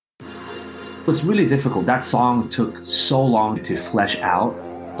It was really difficult. That song took so long to flesh out,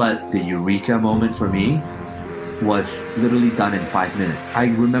 but the eureka moment for me was literally done in 5 minutes. I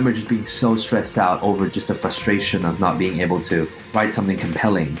remember just being so stressed out over just the frustration of not being able to write something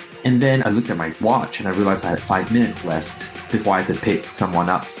compelling. And then I looked at my watch and I realized I had 5 minutes left before I had to pick someone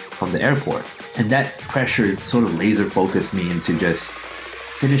up from the airport. And that pressure sort of laser focused me into just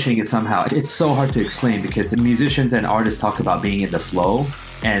finishing it somehow. It's so hard to explain because the musicians and artists talk about being in the flow,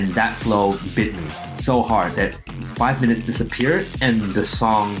 and that flow bit me so hard that 5 minutes disappeared and the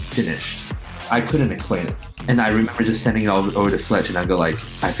song finished. I couldn't explain it. And I remember just sending it over to Fletch and I go like,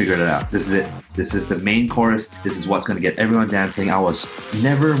 I figured it out. This is it. This is the main chorus. This is what's going to get everyone dancing. I was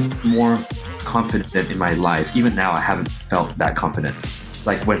never more confident in my life. Even now, I haven't felt that confident.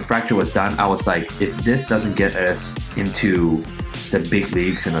 Like when Fracture was done, I was like, if this doesn't get us into the big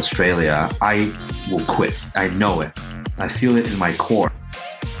leagues in Australia, I will quit. I know it. I feel it in my core.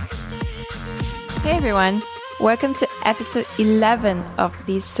 Hey everyone. Welcome to episode 11 of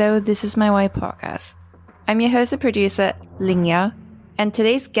the So This Is My Why podcast. I'm your host and producer, Lingya, and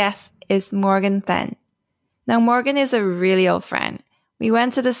today's guest is Morgan Then. Now, Morgan is a really old friend. We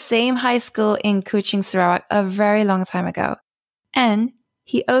went to the same high school in Kuching, Sarawak a very long time ago. And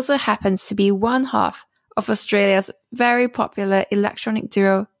he also happens to be one half of Australia's very popular electronic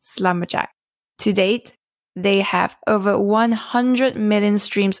duo, Slumberjack. To date, they have over 100 million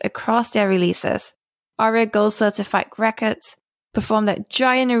streams across their releases, ARIA Gold certified records, performed at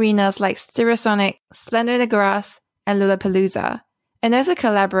giant arenas like Stereosonic, Splendor in the Grass, and Lollapalooza, and also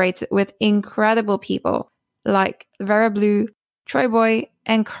collaborated with incredible people like Vera Blue, Troy Boy,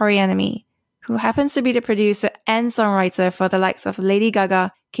 and Corey Enemy, who happens to be the producer and songwriter for the likes of Lady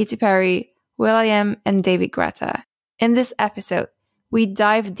Gaga, Katy Perry, will.i.am, and David Guetta. In this episode, we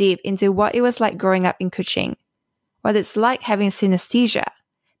dive deep into what it was like growing up in Kuching, what it's like having synesthesia,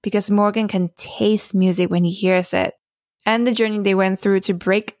 because Morgan can taste music when he hears it, and the journey they went through to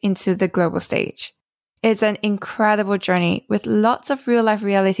break into the global stage. It's an incredible journey with lots of real-life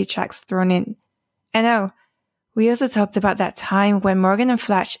reality checks thrown in. And oh, we also talked about that time when Morgan and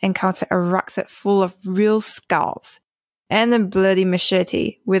Fletch encountered a rucksack full of real skulls and a bloody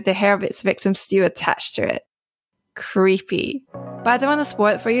machete with the hair of its victim still attached to it. Creepy. But I don't want to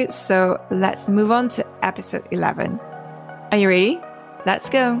spoil it for you, so let's move on to episode 11. Are you ready? Let's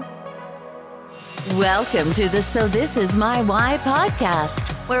go. Welcome to the So This Is My Why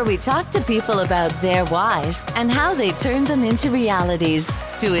podcast, where we talk to people about their whys and how they turn them into realities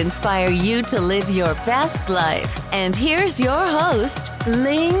to inspire you to live your best life. And here's your host,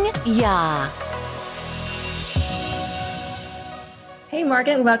 Ling Ya. Hey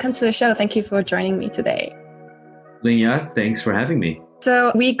Morgan, welcome to the show. Thank you for joining me today. Lingya, thanks for having me.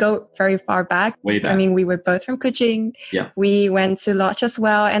 So we go very far back. Way back. I mean, we were both from Kuching. Yeah. We went to Lodge as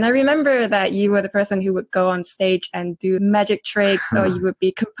well. And I remember that you were the person who would go on stage and do magic tricks or you would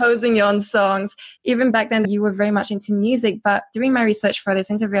be composing your own songs. Even back then, you were very much into music. But doing my research for this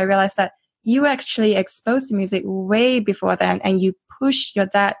interview, I realized that you were actually exposed to music way before then and you pushed your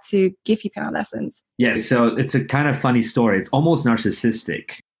dad to give you piano lessons. Yeah, so it's a kind of funny story. It's almost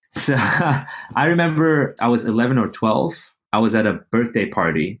narcissistic. So I remember I was 11 or 12. I was at a birthday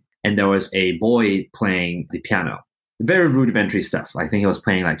party and there was a boy playing the piano. Very rudimentary stuff. I think he was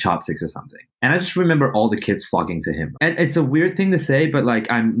playing like chopsticks or something. And I just remember all the kids flocking to him. And it's a weird thing to say, but like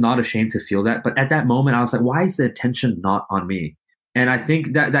I'm not ashamed to feel that. But at that moment, I was like, why is the attention not on me? And I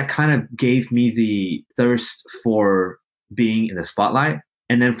think that kind of gave me the thirst for being in the spotlight.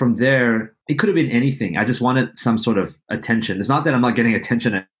 And then from there, it could have been anything. I just wanted some sort of attention. It's not that I'm not getting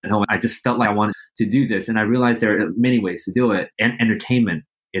attention at home. I just felt like I wanted to do this. And I realized there are many ways to do it. And entertainment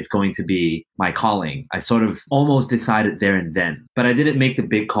is going to be my calling. I sort of almost decided there and then. But I didn't make the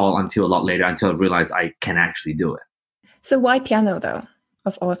big call until a lot later, until I realized I can actually do it. So why piano though,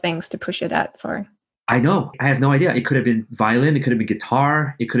 of all things, to push your dad for? I know. I have no idea. It could have been violin. It could have been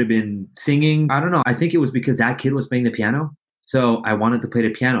guitar. It could have been singing. I don't know. I think it was because that kid was playing the piano. So I wanted to play the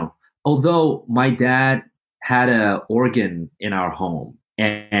piano. Although my dad had an organ in our home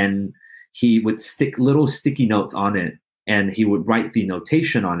and he would stick little sticky notes on it and he would write the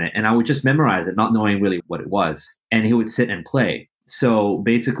notation on it and I would just memorize it, not knowing really what it was. And he would sit and play. So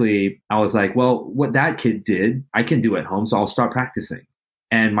basically I was like, well, what that kid did, I can do at home. So I'll start practicing.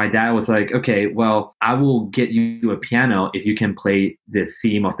 And my dad was like, okay, well, I will get you a piano if you can play the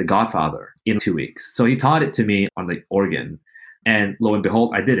theme of The Godfather in 2 weeks. So he taught it to me on the organ. And lo and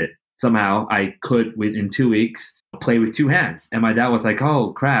behold, I did it. Somehow I could, within 2 weeks, play with two hands. And my dad was like,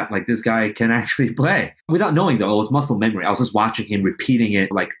 oh, crap, like this guy can actually play. Without knowing, though, it was muscle memory. I was just watching him repeating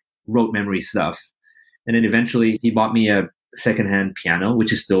it, like rote memory stuff. And then eventually he bought me a secondhand piano,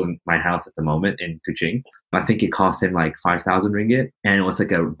 which is still in my house at the moment in Kuching. I think it cost him like 5,000 ringgit. And it was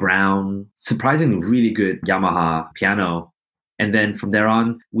like a brown, surprisingly really good Yamaha piano. And then from there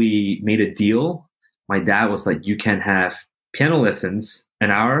on, we made a deal. My dad was like, you can have piano lessons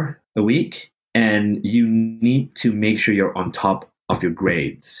an hour a week, and you need to make sure you're on top of your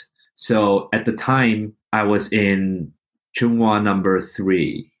grades. So at the time, I was in Chunghwa number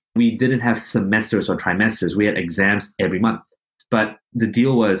 3. We didn't have semesters or trimesters. We had exams every month. But the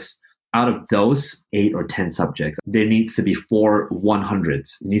deal was, out of those 8 or 10 subjects, there needs to be 4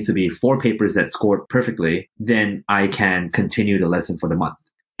 100s. It needs to be 4 papers that scored perfectly. Then I can continue the lesson for the month.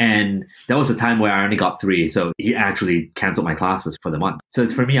 And that was a time where I only got 3. So he actually canceled my classes for the month. So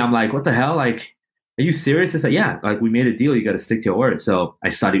for me, I'm like, what the hell? Like, are you serious? It's like, yeah, like we made a deal. You got to stick to your word. So I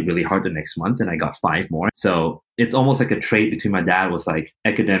studied really hard the next month and I got 5 more. So it's almost like a trade between my dad was like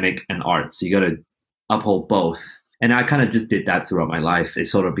academic and art. So you got to uphold both. And I kind of just did that throughout my life. It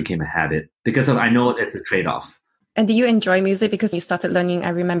sort of became a habit because I know it's a trade-off. And do you enjoy music? Because you started learning, I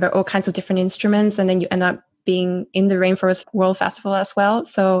remember, all kinds of different instruments, and then you end up being in the Rainforest World Festival as well.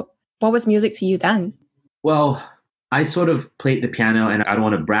 So what was music to you then? Well, I sort of played the piano, and I don't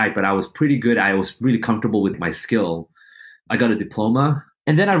want to brag, but I was pretty good. I was really comfortable with my skill. I got a diploma.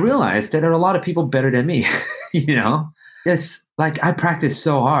 And then I realized that there are a lot of people better than me. You know, it's like I practiced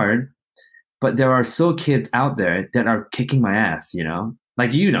so hard, but there are still kids out there that are kicking my ass, you know?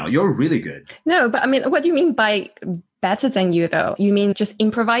 Like, you know, you're really good. No, but I mean, what do you mean by better than you, though? You mean just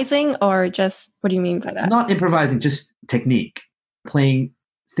improvising, or just, what do you mean by that? Not improvising, just technique. Playing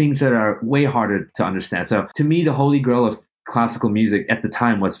things that are way harder to understand. So to me, the holy grail of classical music at the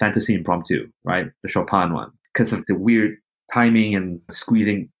time was Fantasy Impromptu, right? The Chopin one. Because of the weird timing and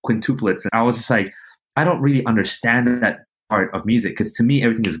squeezing quintuplets. I was just like, I don't really understand that part of music, because to me,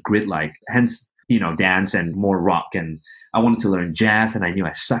 everything is grid-like. Hence, you know, dance and more rock. And I wanted to learn jazz, and I knew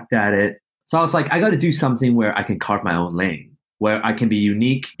I sucked at it. So I was like, I got to do something where I can carve my own lane, where I can be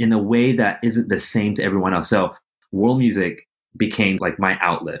unique in a way that isn't the same to everyone else. So world music became like my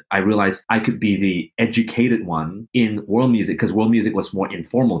outlet. I realized I could be the educated one in world music, because world music was more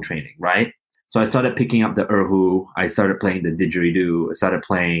informal training, right? So I started picking up the erhu. I started playing the didgeridoo. I started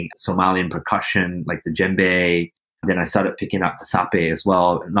playing Somalian percussion, like the djembe. Then I started picking up the sape as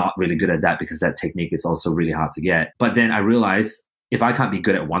well. Not really good at that because that technique is also really hard to get. But then I realized if I can't be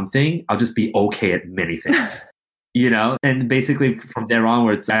good at one thing, I'll just be okay at many things. You know, and basically from there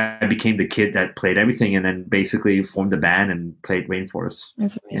onwards, I became the kid that played everything, and then basically formed a band and played Rainforest.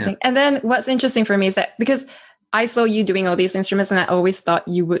 That's amazing. Yeah. And then what's interesting for me is that because I saw you doing all these instruments, and I always thought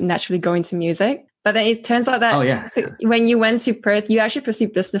you would naturally go into music. But then it turns out that when you went to Perth, you actually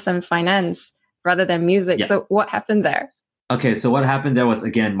pursued business and finance rather than music. Yeah. So what happened there? Okay, so what happened there was,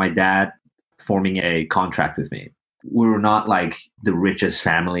 again, my dad forming a contract with me. We were not like the richest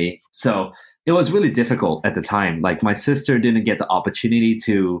family. So it was really difficult at the time. Like my sister didn't get the opportunity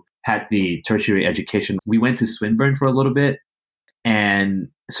to have the tertiary education. We went to Swinburne for a little bit, and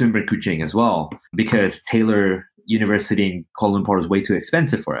Swinburne Kuching as well, because Taylor University in Kuala Lumpur was way too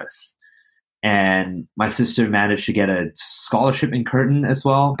expensive for us. And my sister managed to get a scholarship in Curtin as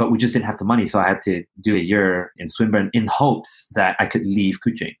well, but we just didn't have the money. So I had to do a year in Swinburne in hopes that I could leave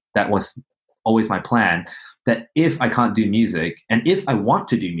Kuching. That was always my plan, that if I can't do music, and if I want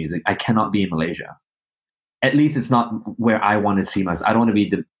to do music, I cannot be in Malaysia. At least it's not where I want to see myself. I don't want to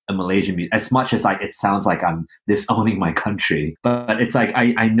be a Malaysian music, as much as like it sounds like I'm disowning my country. But it's like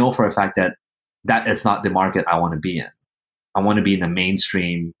I know for a fact that is not the market I want to be in. I want to be in the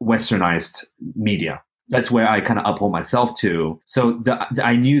mainstream westernized media. That's where I kind of uphold myself to. So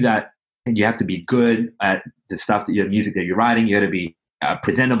I knew that you have to be good at the stuff that your music that you're writing. You got to be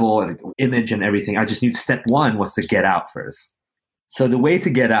presentable and image and everything. I just knew step one was to get out first. So the way to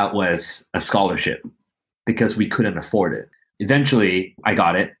get out was a scholarship, because we couldn't afford it. Eventually, I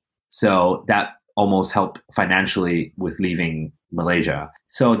got it. So that almost helped financially with leaving Malaysia.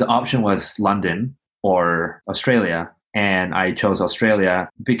 So the option was London or Australia. And I chose Australia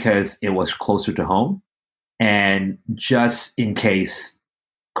because it was closer to home. And just in case,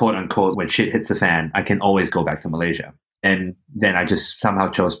 quote unquote, when shit hits the fan, I can always go back to Malaysia. And then I just somehow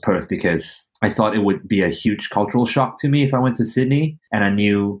chose Perth because I thought it would be a huge cultural shock to me if I went to Sydney. And I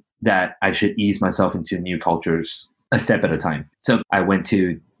knew that I should ease myself into new cultures a step at a time. So I went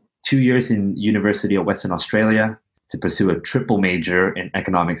to 2 years in University of Western Australia to pursue a triple major in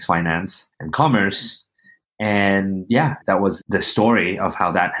economics, finance, and commerce. And yeah, that was the story of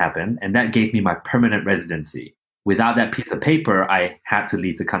how that happened. And that gave me my permanent residency. Without that piece of paper, I had to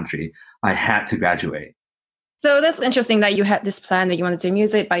leave the country. I had to graduate. So that's interesting that you had this plan that you wanted to do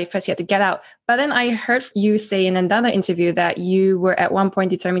music, but first you had to get out. But then I heard you say in another interview that you were at one point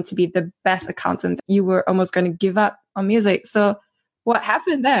determined to be the best accountant. You were almost going to give up on music. So what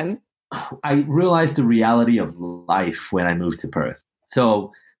happened then? I realized the reality of life when I moved to Perth.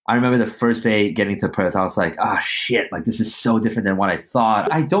 So I remember the first day getting to Perth, I was like, shit, like this is so different than what I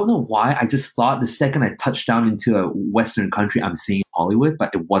thought. I don't know why. I just thought the second I touched down into a Western country, I'm seeing Hollywood,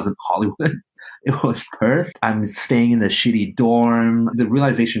 but it wasn't Hollywood. It was Perth. I'm staying in the shitty dorm. The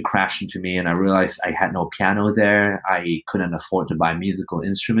realization crashed into me and I realized I had no piano there. I couldn't afford to buy musical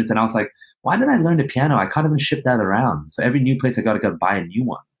instruments. And I was like, why did I learn the piano? I can't even ship that around. So every new place I got to buy a new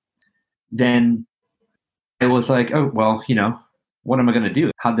one. Then it was like, oh, well, what am I going to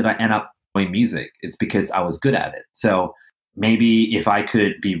do? How did I end up doing music? It's because I was good at it. So maybe if I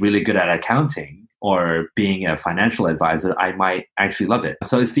could be really good at accounting or being a financial advisor, I might actually love it.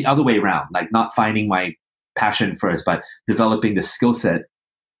 So it's the other way around, like not finding my passion first, but developing the skill set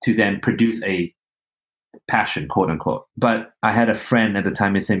to then produce a passion, quote unquote. But I had a friend at the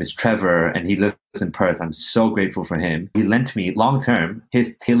time, his name is Trevor, and he lives in Perth. I'm so grateful for him. He lent me long term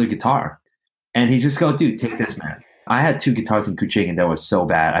his Taylor guitar. And he just go, dude, take this, man. I had 2 guitars in Kuching and they were so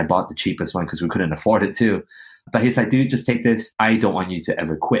bad. I bought the cheapest one because we couldn't afford it too. But he's like, dude, just take this. I don't want you to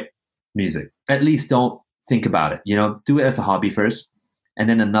ever quit music. At least don't think about it. Do it as a hobby first. And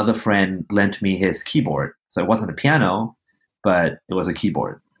then another friend lent me his keyboard. So it wasn't a piano, but it was a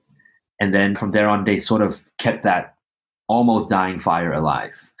keyboard. And then from there on, they sort of kept that almost dying fire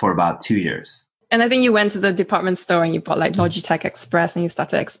alive for about 2 years. And I think you went to the department store and you bought like Logitech Express and you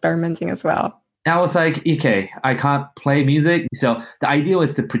started experimenting as well. I was like, okay, I can't play music. So the idea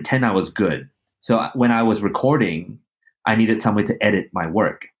was to pretend I was good. So when I was recording, I needed somewhere to edit my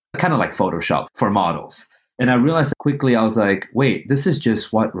work, kind of like Photoshop for models. And I realized quickly, I was like, wait, this is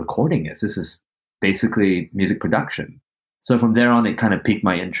just what recording is. This is basically music production. So from there on, it kind of piqued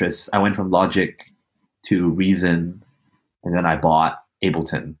my interest. I went from Logic to Reason, and then I bought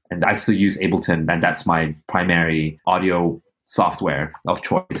Ableton. And I still use Ableton, and that's my primary audio software of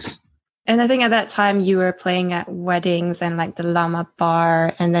choice. And I think at that time you were playing at weddings and like the Llama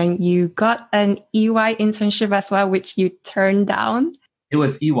Bar, and then you got an EY internship as well, which you turned down. It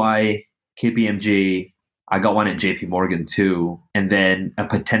was EY, KPMG. I got one at JP Morgan too, and then a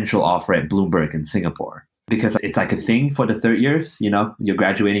potential offer at Bloomberg in Singapore. Because it's like a thing for the third years, your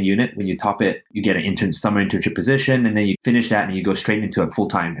graduating unit, when you top it, you get an summer internship position, and then you finish that and you go straight into a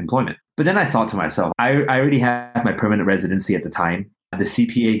full-time employment. But then I thought to myself, I already had my permanent residency at the time. The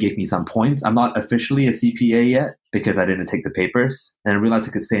CPA gave me some points. I'm not officially a CPA yet because I didn't take the papers. And I realized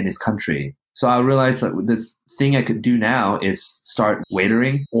I could stay in this country. So I realized that the thing I could do now is start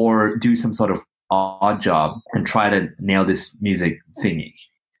waitering or do some sort of odd job and try to nail this music thingy.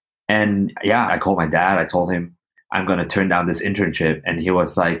 And yeah, I called my dad. I told him I'm going to turn down this internship. And he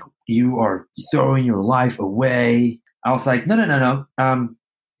was like, you are throwing your life away. I was like, no.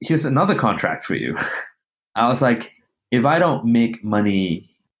 Here's another contract for you. I was like, if I don't make money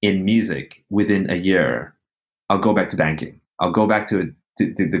in music within a year, I'll go back to banking. I'll go back to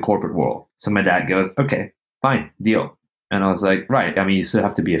the corporate world. So my dad goes, okay, fine, deal. And I was like, right. I mean, you still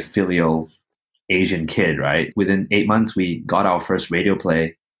have to be a filial Asian kid, right? Within 8 months, we got our first radio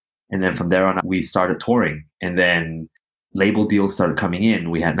play. And then from there on, we started touring. And then label deals started coming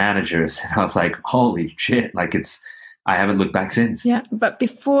in. We had managers. And I was like, holy shit, like I haven't looked back since. Yeah. But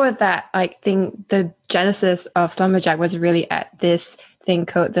before that, I think the genesis of Slumberjack was really at this thing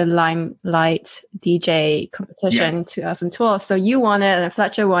called the Limelight DJ competition in 2012. So you won it and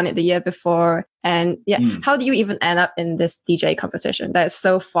Fletcher won it the year before. And how do you even end up in this DJ competition that is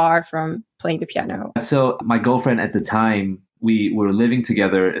so far from playing the piano? So my girlfriend at the time, we were living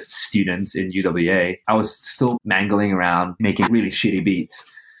together as students in UWA. I was still mangling around, making really shitty beats.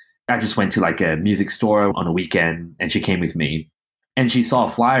 I just went to like a music store on a weekend and she came with me. And she saw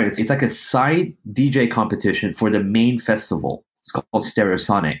flyers. It's like a side DJ competition for the main festival. It's called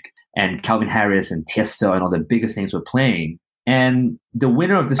Stereosonic. And Calvin Harris and Tiesto and all the biggest names were playing. And the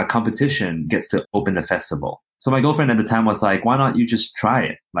winner of this competition gets to open the festival. So my girlfriend at the time was like, why not you just try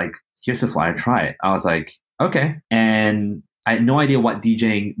it? Like, here's the flyer, try it. I was like, okay. And I had no idea what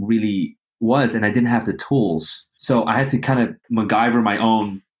DJing really was, and I didn't have the tools. So I had to kind of MacGyver my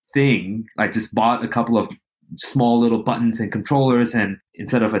own thing. I just bought a couple of small little buttons and controllers, and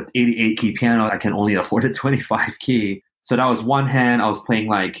instead of an 88 key piano, I can only afford a 25 key. So that was one hand, I was playing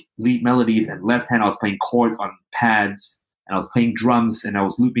like lead melodies, and left hand, I was playing chords on pads, and I was playing drums, and I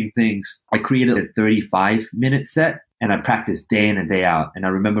was looping things. I created a 35-minute set, and I practiced day in and day out. And I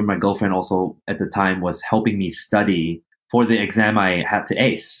remember my girlfriend also at the time was helping me study for the exam I had to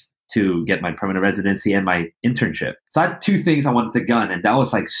ace to get my permanent residency and my internship. So I had 2 things I wanted to gun, and that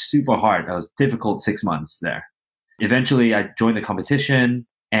was like super hard. That was difficult 6 months there. Eventually, I joined the competition,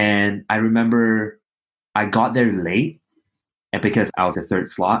 and I remember I got there late, and because I was the 3rd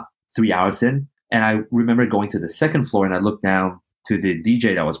slot, 3 hours in, and I remember going to the 2nd floor, and I looked down to the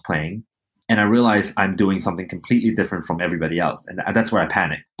DJ that was playing, and I realized I'm doing something completely different from everybody else. And that's where I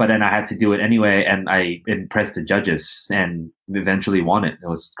panicked. But then I had to do it anyway, and I impressed the judges and eventually won it. It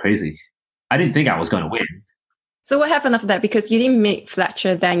was crazy. I didn't think I was going to win. So what happened after that? Because you didn't meet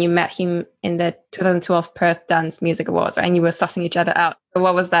Fletcher then, you met him in the 2012 Perth Dance Music Awards, right? And you were sussing each other out. So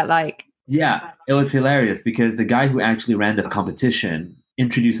what was that like? Yeah, it was hilarious because the guy who actually ran the competition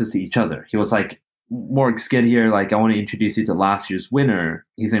introduced us to each other. He was like, Morgs, get here. Like, I want to introduce you to last year's winner.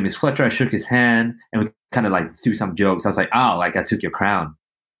 His name is Fletcher. I shook his hand and we kind of like threw some jokes. I was like, oh, like I took your crown.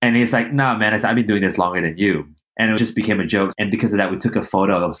 And he's like, nah, man, I've been doing this longer than you. And it just became a joke. And because of that, we took a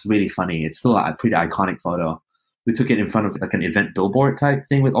photo that was really funny. It's still a pretty iconic photo. We took it in front of like an event billboard type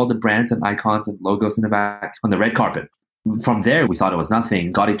thing with all the brands and icons and logos in the back on the red carpet. From there, we thought it was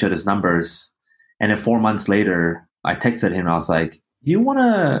nothing, got each other's numbers. And then 4 months later, I texted him. I was like, you want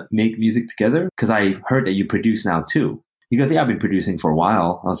to make music together? Because I heard that you produce now too. He goes, yeah, I've been producing for a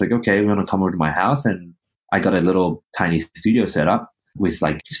while. I was like, okay, we're going to come over to my house. And I got a little tiny studio set up with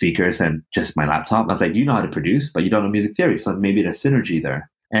like speakers and just my laptop. I was like, you know how to produce, but you don't know music theory. So maybe there's synergy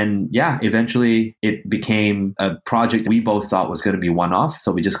there. And yeah, eventually it became a project we both thought was going to be one-off.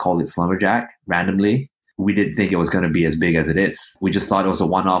 So we just called it Slumberjack randomly. We didn't think it was going to be as big as it is. We just thought it was a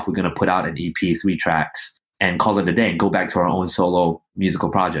one-off. We're going to put out an EP, 3 tracks, and call it a day and go back to our own solo musical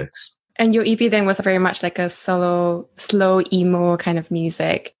projects. And your EP then was very much like a solo, slow emo kind of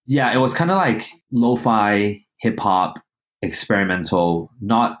music. Yeah, it was kind of like lo-fi, hip-hop, experimental,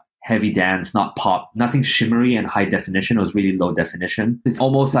 not heavy dance, not pop, nothing shimmery and high definition. It was really low definition. It's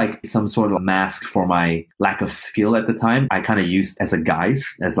almost like some sort of mask for my lack of skill at the time. I kind of used as a guise,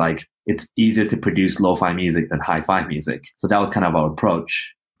 as like, it's easier to produce lo-fi music than hi-fi music. So that was kind of our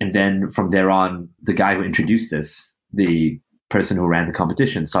approach. And then from there on, the guy who introduced us, the person who ran the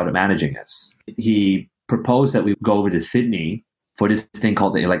competition, started managing us. He proposed that we go over to Sydney for this thing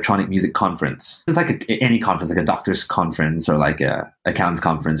called the Electronic Music Conference. It's like any conference, like a doctor's conference or like a accountant's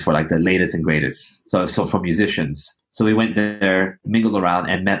conference for like the latest and greatest. So for musicians. So we went there, mingled around,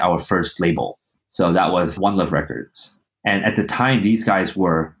 and met our first label. So that was One Love Records. And at the time, these guys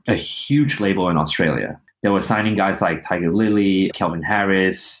were a huge label in Australia. They were signing guys like Tiger Lily, Calvin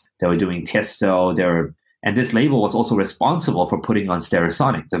Harris. They were doing Tiesto. And this label was also responsible for putting on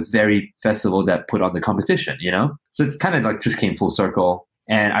Stereosonic, the very festival that put on the competition, you know? So it kind of like just came full circle.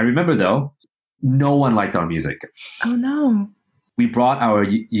 And I remember though, no one liked our music. Oh no. We brought our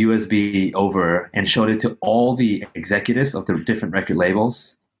USB over and showed it to all the executives of the different record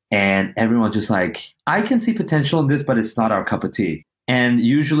labels. And everyone just like, I can see potential in this, but it's not our cup of tea. And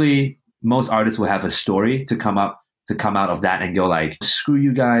usually most artists will have a story to come out of that and go like, screw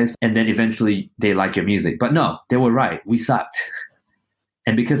you guys. And then eventually they like your music. But no, they were right. We sucked.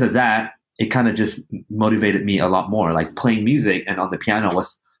 And because of that, it kind of just motivated me a lot more. Like playing music and on the piano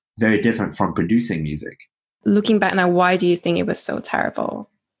was very different from producing music. Looking back now, why do you think it was so terrible?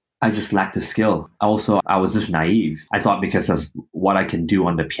 I just lacked the skill. Also, I was just naive. I thought because of what I can do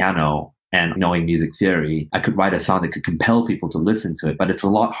on the piano and knowing music theory, I could write a song that could compel people to listen to it. But it's a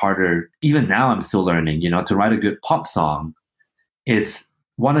lot harder. Even now, I'm still learning, to write a good pop song is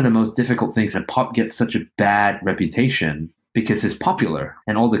one of the most difficult things. And pop gets such a bad reputation because it's popular.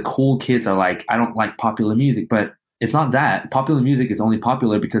 And all the cool kids are like, I don't like popular music. But it's not that. Popular music is only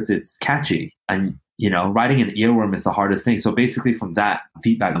popular because it's catchy. And writing an earworm is the hardest thing. So basically from that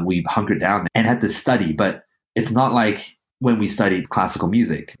feedback, we hunkered down and had to study. But it's not like when we studied classical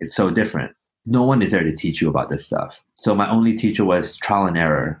music. It's so different. No one is there to teach you about this stuff. So my only teacher was trial and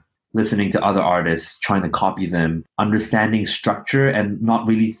error, listening to other artists, trying to copy them, understanding structure and not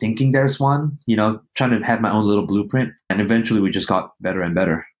really thinking there's one, trying to have my own little blueprint. And eventually we just got better and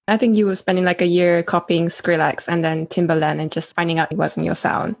better. I think you were spending like a year copying Skrillex and then Timbaland and just finding out it wasn't your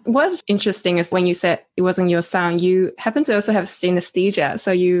sound. What's interesting is when you said it wasn't your sound, you happen to also have synesthesia.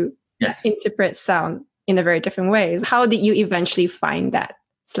 So you interpret sound in a very different ways. How did you eventually find that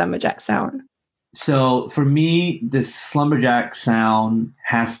Slumberjack sound? So for me, the Slumberjack sound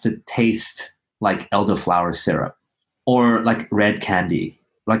has to taste like elderflower syrup or like red candy,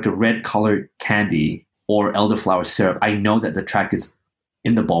 like a red colored candy or elderflower syrup. I know that the track is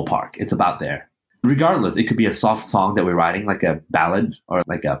in the ballpark. It's about there. Regardless, it could be a soft song that we're writing, like a ballad or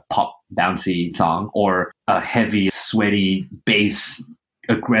like a pop bouncy song or a heavy, sweaty, bass,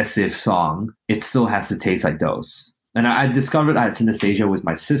 aggressive song. It still has to taste like those. And I discovered I had synesthesia with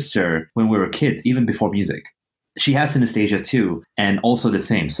my sister when we were kids, even before music. She has synesthesia too, and also the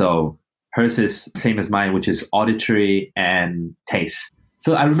same. So hers is same as mine, which is auditory and taste.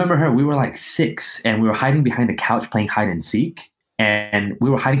 So I remember her, we were like 6 and we were hiding behind a couch playing hide and seek. And we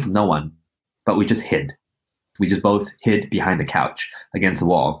were hiding from no one, but we just hid. We just both hid behind the couch against the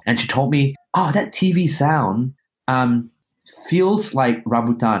wall. And she told me, oh, that TV sound feels like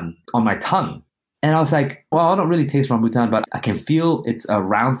rambutan on my tongue. And I was like, well, I don't really taste rambutan, but I can feel it's a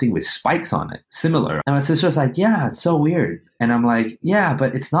round thing with spikes on it, similar. And my sister was like, yeah, it's so weird. And I'm like, yeah,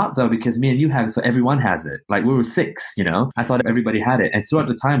 but it's not though, because me and you have it, so everyone has it. Like we were 6, you know? I thought everybody had it. And throughout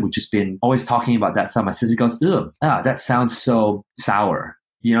the time, we've just been always talking about that sound. My sister goes, ugh, that sounds so sour.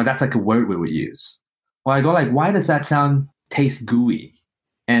 You know, that's like a word we would use. Well, I go like, why does that sound taste gooey?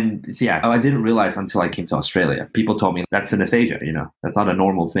 And yeah, I didn't realize until I came to Australia. People told me that's synesthesia, you know? That's not a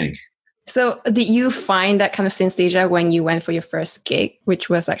normal thing. So did you find that kind of synesthesia when you went for your first gig, which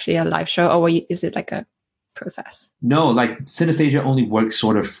was actually a live show, or is it like a process? No, like synesthesia only works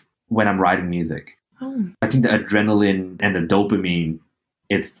sort of when I'm writing music. Oh. I think the adrenaline and the dopamine,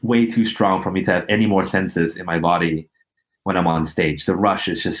 it's way too strong for me to have any more senses in my body when I'm on stage. The rush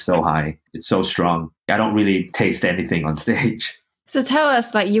is just so high. It's so strong. I don't really taste anything on stage. So tell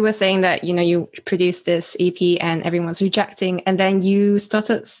us, like you were saying that, you know, you produced this EP and everyone's rejecting, and then you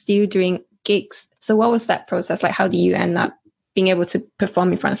started still doing gigs. So what was that process? Like, how do you end up being able to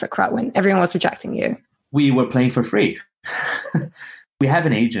perform in front of a crowd when everyone was rejecting you? We were playing for free. We have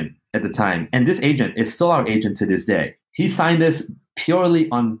an agent at the time, and this agent is still our agent to this day. He signed us purely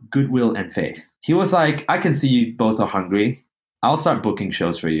on goodwill and faith. He was like, I can see you both are hungry. I'll start booking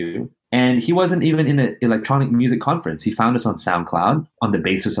shows for you. And he wasn't even in an electronic music conference. He found us on SoundCloud on the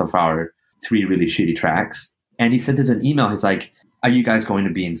basis of our 3 really shitty tracks. And he sent us an email. He's like, are you guys going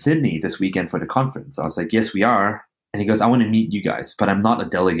to be in Sydney this weekend for the conference? I was like, yes, we are. And he goes, I want to meet you guys, but I'm not a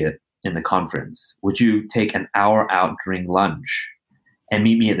delegate in the conference. Would you take an hour out during lunch and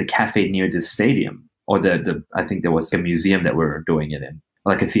meet me at the cafe near this stadium? Or I think there was a museum that we were doing it in,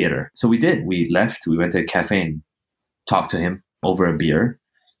 like a theater. So we did. We left. We went to a cafe and talked to him over a beer.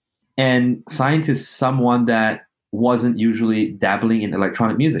 And signed to someone that wasn't usually dabbling in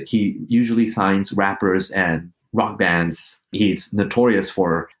electronic music. He usually signs rappers and rock bands. He's notorious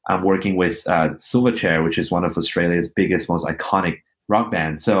for working with Silverchair, which is one of Australia's biggest, most iconic rock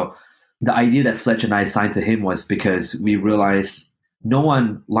bands. So the idea that Fletch and I signed to him was because we realized no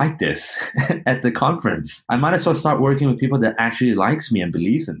one liked this at the conference. I might as well start working with people that actually likes me and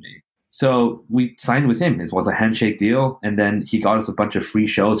believes in me. So we signed with him. It was a handshake deal. And then he got us a bunch of free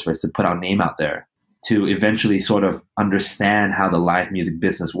shows for us to put our name out there to eventually sort of understand how the live music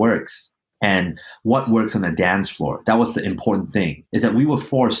business works and what works on a dance floor. That was the important thing, is that we were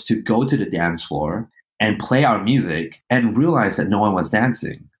forced to go to the dance floor and play our music and realize that no one was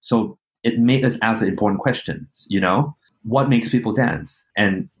dancing. So it made us ask the important questions, you know? What makes people dance?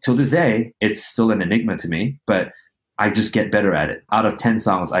 And till this day, it's still an enigma to me, but I just get better at it. Out of 10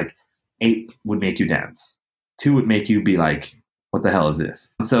 songs, like 8 would make you dance. 2 would make you be like, what the hell is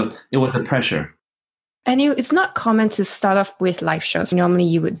this? So it was the pressure. And it's not common to start off with live shows. Normally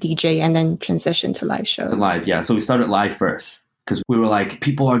you would DJ and then transition to live shows. Live, yeah. So we started live first because we were like,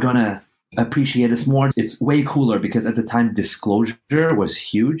 people are going to appreciate us more. It's way cooler because at the time, Disclosure was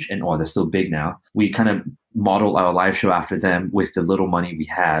huge and they're still big now. We kind of modeled our live show after them with the little money we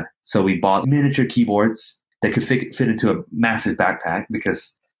had. So we bought miniature keyboards that could fit into a massive backpack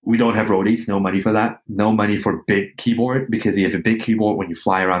because we don't have roadies, no money for that. No money for big keyboard because you have a big keyboard when you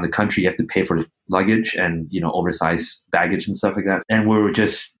fly around the country, you have to pay for luggage and, you know, oversized baggage and stuff like that. And we were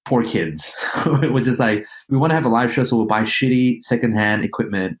just poor kids. It was just like, we want to have a live show, so we'll buy shitty secondhand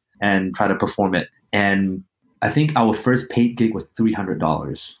equipment and try to perform it. And I think our first paid gig was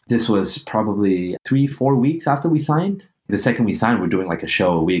 $300. This was probably 3-4 weeks after we signed. The second we signed, we're doing like a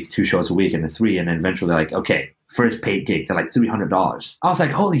show a week, 2 shows a week, and then 3. And then eventually like, okay, first paid gig, they're like $300. I was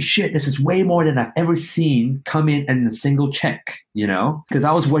like, holy shit, this is way more than I've ever seen come in a single check, you know? Because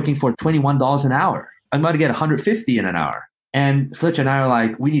I was working for $21 an hour. I'm about to get $150 in an hour. And Fletch and I are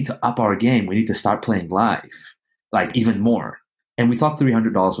like, we need to up our game. We need to start playing live, like even more. And we thought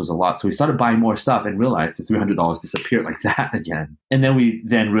 $300 was a lot. So we started buying more stuff and realized the $300 disappeared like that again. And then we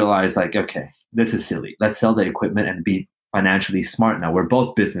realized like, okay, this is silly. Let's sell the equipment and be financially smart now. We're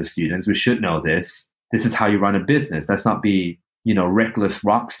both business students. We should know this. This is how you run a business. Let's not be, you know, reckless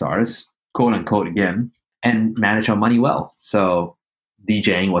rock stars, quote unquote again, and manage our money well. So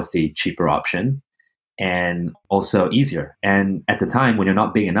DJing was the cheaper option and also easier. And at the time when you're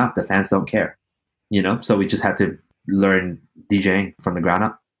not big enough, the fans don't care, you know? So we just had to learn DJing from the ground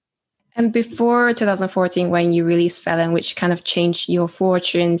up. And before 2014, when you released Felon, which kind of changed your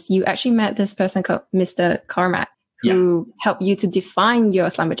fortunes, you actually met this person called Mr. Carmack, who helped you to define your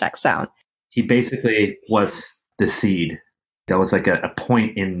Slumberjack sound. He basically was the seed. There was like a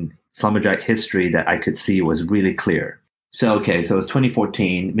point in Slumberjack history that I could see was really clear. So it was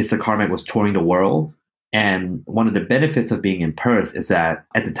 2014. Mr. Carmack was touring the world. And one of the benefits of being in Perth is that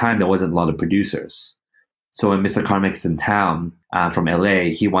at the time, there wasn't a lot of producers. So when Mr. Carmack's in town from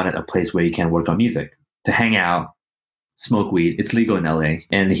LA, he wanted a place where he can work on music, to hang out, smoke weed. It's legal in LA.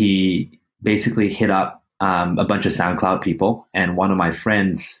 And he basically hit up a bunch of SoundCloud people. And one of my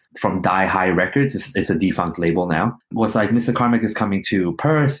friends from Die High Records, it's a defunct label now, was like, Mr. Carmack is coming to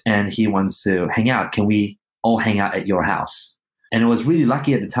Perth and he wants to hang out. Can we all hang out at your house? And I was really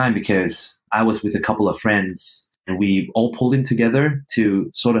lucky at the time because I was with a couple of friends and we all pulled in together to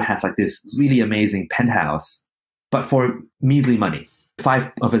sort of have like this really amazing penthouse, but for measly money.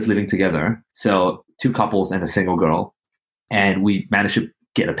 5 of us living together. So 2 couples and a single girl. And we managed to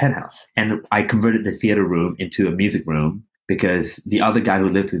get a penthouse. And I converted the theater room into a music room because the other guy who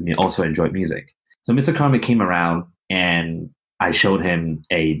lived with me also enjoyed music. So Mr. Carmack came around and I showed him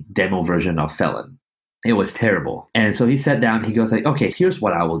a demo version of Felon. It was terrible. And so he sat down, he goes like, okay, here's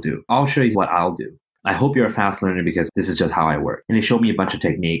what I will do. I'll show you what I'll do. I hope you're a fast learner because this is just how I work. And he showed me a bunch of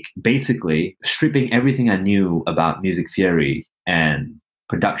technique, basically stripping everything I knew about music theory and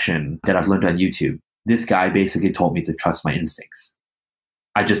production that I've learned on YouTube. This guy basically told me to trust my instincts.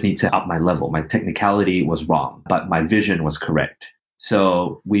 I just need to up my level. My technicality was wrong, but my vision was correct.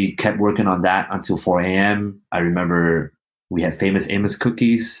 So we kept working on that until 4 a.m. I remember we had Famous Amos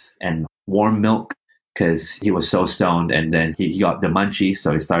cookies and warm milk, because he was so stoned, and then he got the munchies,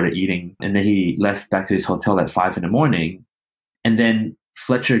 so he started eating. And then he left back to his hotel at 5 a.m. And then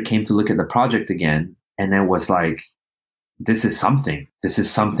Fletcher came to look at the project again, and then was like, this is something. This is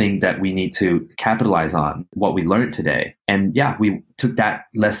something that we need to capitalize on, what we learned today. And yeah, we took that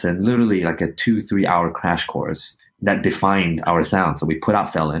lesson, literally like a 2-3 hour crash course that defined our sound. So we put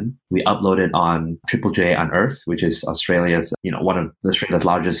out Felon. We uploaded on Triple J Unearthed, which is Australia's, one of Australia's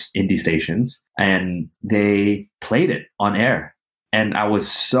largest indie stations. And they played it on air. And I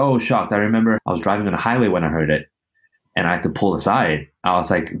was so shocked. I remember I was driving on a highway when I heard it and I had to pull aside. I was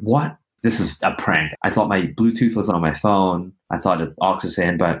like, what? This is a prank. I thought my Bluetooth was on my phone. I thought the aux was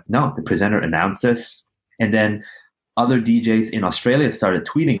in, but no, the presenter announced this. And then other DJs in Australia started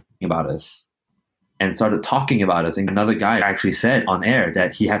tweeting about us and started talking about us. And another guy actually said on air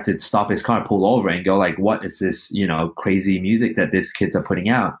that he had to stop his car, pull over and go like, what is this, crazy music that these kids are putting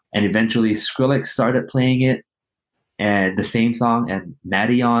out? And eventually Skrillex started playing it and the same song, and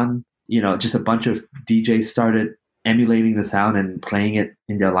Madeon, just a bunch of DJs started emulating the sound and playing it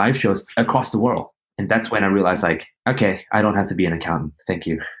in their live shows across the world. And that's when I realized like, okay, I don't have to be an accountant. Thank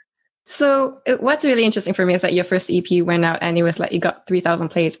you. So what's really interesting for me is that your first EP went out and it was like, it got 3,000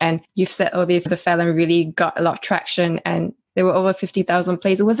 plays, and you've said, the Felon really got a lot of traction and there were over 50,000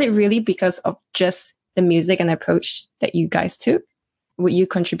 plays. Was it really because of just the music and approach that you guys took? Would you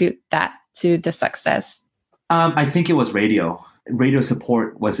contribute that to the success? I think it was radio. Radio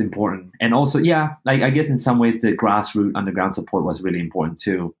support was important. And also, I guess in some ways the grassroots underground support was really important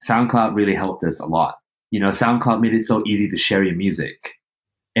too. SoundCloud really helped us a lot. SoundCloud made it so easy to share your music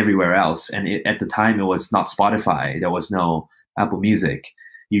everywhere else. And at the time, it was not Spotify. There was no Apple Music.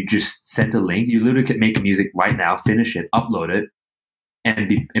 You just sent a link. You literally could make music right now, finish it, upload it, and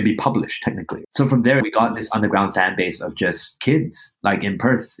be published technically. So from there, we got this underground fan base of just kids, like in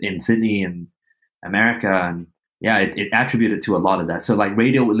Perth, in Sydney, and America. And yeah, it attributed to a lot of that. So like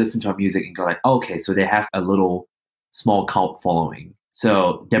radio would listen to our music and go like, okay, so they have a little small cult following.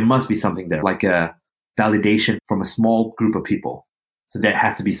 So there must be something there, like a validation from a small group of people. So there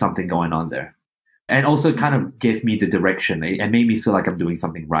has to be something going on there. And also kind of gave me the direction. It made me feel like I'm doing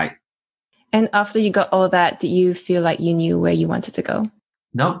something right. And after you got all that, did you feel like you knew where you wanted to go?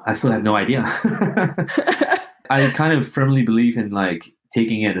 No, I still have no idea. I kind of firmly believe in like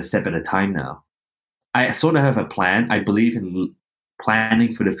taking it a step at a time now. I sort of have a plan. I believe in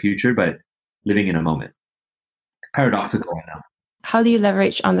planning for the future, but living in a moment. Paradoxical, I know. How do you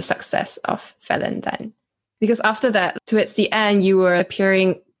leverage on the success of Felon then? Because after that, towards the end, you were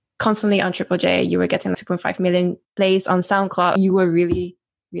appearing constantly on Triple J. You were getting 2.5 million plays on SoundCloud. You were really,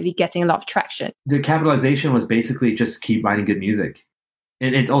 really getting a lot of traction. The capitalization was basically just keep writing good music.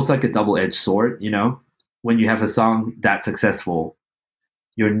 And it's also like a double-edged sword, When you have a song that successful,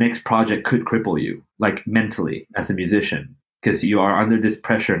 your next project could cripple you, like mentally as a musician, because you are under this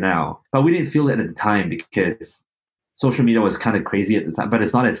pressure now. But we didn't feel it at the time because social media was kind of crazy at the time, but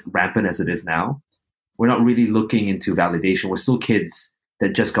it's not as rampant as it is now. We're not really looking into validation. We're still kids that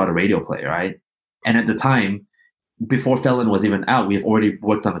just got a radio play, right? And at the time, before Felon was even out, we've already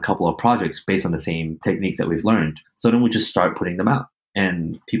worked on a couple of projects based on the same techniques that we've learned. So then we just start putting them out.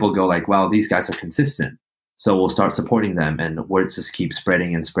 And people go like, wow, these guys are consistent. So we'll start supporting them, and words just keep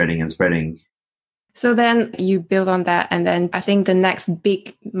spreading and spreading and spreading. So then you build on that. And then I think the next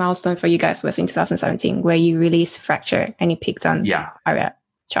big milestone for you guys was in 2017, where you released Fracture and you picked on ARIA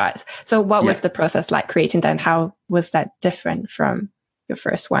charts. So what was the process like creating that, and how was that different from your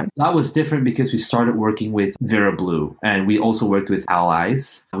first one? That was different because we started working with Vera Blue, and we also worked with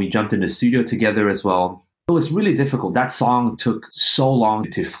Allies. We jumped in the studio together as well. It was really difficult. That song took so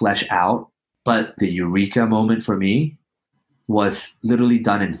long to flesh out, but the eureka moment for me was literally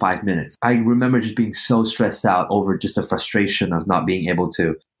done in 5 minutes. I remember just being so stressed out over just the frustration of not being able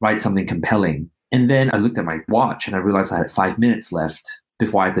to write something compelling. And then I looked at my watch and I realized I had 5 minutes left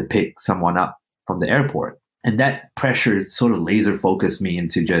before I had to pick someone up from the airport. And that pressure sort of laser focused me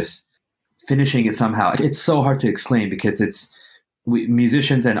into just finishing it somehow. It's so hard to explain because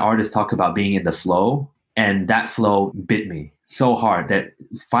musicians and artists talk about being in the flow, and that flow bit me so hard that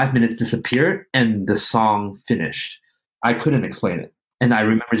 5 minutes disappeared and the song finished. I couldn't explain it. And I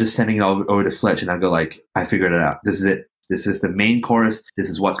remember just sending it over to Fletch, and I go like, I figured it out. This is it. This is the main chorus. This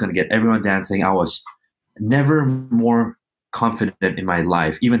is what's going to get everyone dancing. I was never more confident in my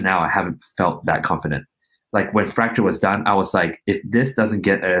life. Even now, I haven't felt that confident. Like when Fracture was done, I was like, if this doesn't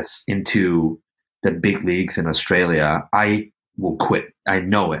get us into the big leagues in Australia, I will quit. I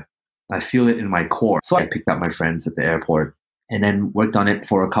know it. I feel it in my core. So I picked up my friends at the airport and then worked on it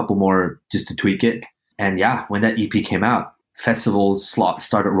for a couple more just to tweak it. And yeah, when that EP came out, festival slots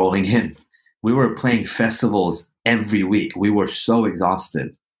started rolling in. We were playing festivals every week. We were so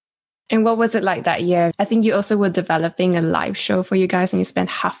exhausted. And what was it like that year? I think you also were developing a live show for you guys, and you spent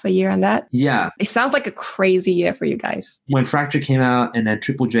half a year on that. Yeah. It sounds like a crazy year for you guys. When Fracture came out, and then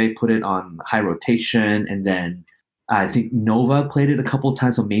Triple J put it on high rotation, and then I think Nova played it a couple of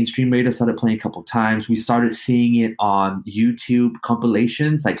times on mainstream radio, started playing a couple of times. We started seeing it on YouTube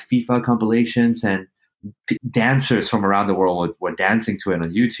compilations, like FIFA compilations, and dancers from around the world were dancing to it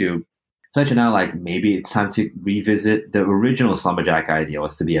on YouTube. Fletch and I like, maybe it's time to revisit the original Slumberjack idea,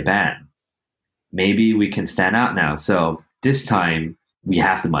 was to be a band. Maybe we can stand out now. So this time we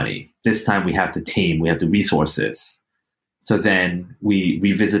have the money. This time we have the team. We have the resources. So then we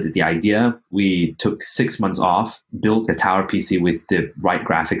revisited the idea. We took 6 months off, built a tower PC with the right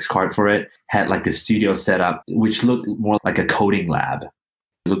graphics card for it, had like a studio set up, which looked more like a coding lab.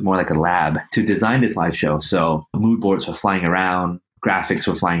 It looked more like a lab to design this live show. So mood boards were flying around, graphics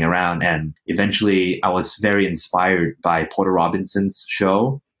were flying around, and eventually I was very inspired by Porter Robinson's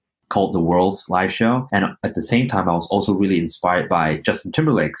show called The World's Live Show. And at the same time, I was also really inspired by Justin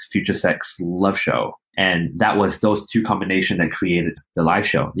Timberlake's Future Sex Love Show. And that was those two combinations that created the live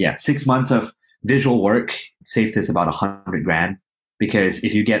show. Yeah, 6 months of visual work saved us about $100,000. Because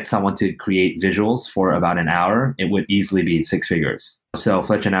if you get someone to create visuals for about an hour, it would easily be 6 figures. So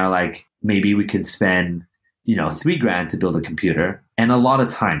Fletch and I are like, maybe we can spend, $3,000 to build a computer and a lot of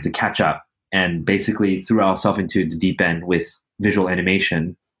time to catch up, and basically threw ourselves into the deep end with visual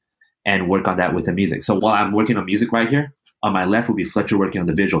animation and work on that with the music. So while I'm working on music right here, on my left will be Fletcher working on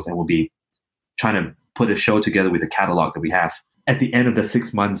the visuals, and we'll be trying to put a show together with the catalog that we have. At the end of the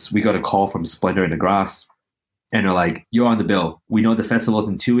 6 months, we got a call from Splendor in the Grass. And they're like, you're on the bill. We know the festival's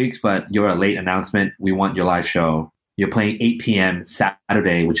in 2 weeks, but you're a late announcement. We want your live show. You're playing 8 p.m.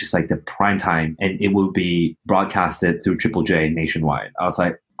 Saturday, which is like the prime time, and it will be broadcasted through Triple J nationwide. I was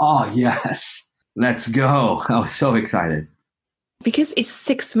like, oh, yes, let's go. I was so excited. Because it's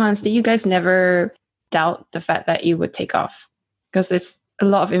 6 months, did you guys never doubt the fact that it would take off? Because it's a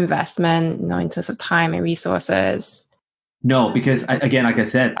lot of investment, in terms of time and resources. No, because again, like I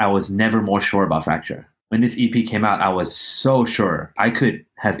said, I was never more sure about Fracture. When this EP came out, I was so sure I could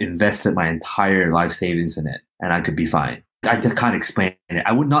have invested my entire life savings in it and I could be fine. I can't explain it.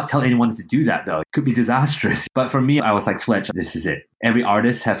 I would not tell anyone to do that, though. It could be disastrous. But for me, I was like, Fletch, this is it. Every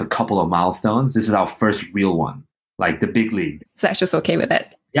artist has a couple of milestones. This is our first real one, like the big league. Fletch was okay with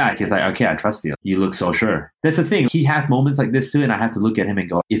it. Yeah, he's like, okay, I trust you. You look so sure. That's the thing. He has moments like this too, and I have to look at him and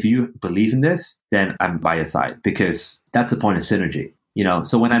go, if you believe in this, then I'm by your side, because that's the point of synergy.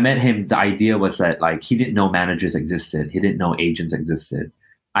 So when I met him, the idea was that like he didn't know managers existed. He didn't know agents existed.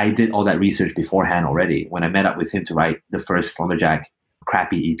 I did all that research beforehand already. When I met up with him to write the first Slumberjack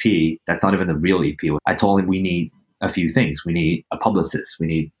crappy EP, that's not even the real EP. I told him we need a few things. We need a publicist. We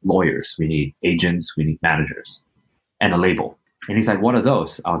need lawyers. We need agents. We need managers and a label. And he's like, what are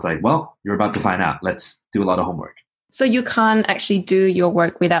those? I was like, well, you're about to find out. Let's do a lot of homework. So you can't actually do your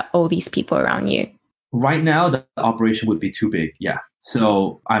work without all these people around you. Right now, the operation would be too big. Yeah.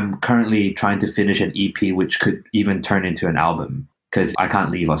 So I'm currently trying to finish an EP, which could even turn into an album because I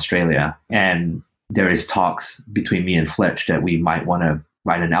can't leave Australia. And there is talks between me and Fletch that we might want to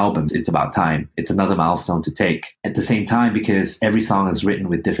write an album. It's about time. It's another milestone to take. At the same time, because every song is written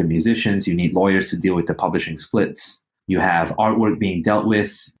with different musicians, you need lawyers to deal with the publishing splits. You have artwork being dealt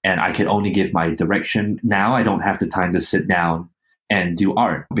with, and I can only give my direction. Now I don't have the time to sit down and do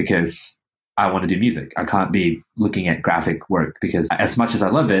art because I want to do music. I can't be looking at graphic work because as much as I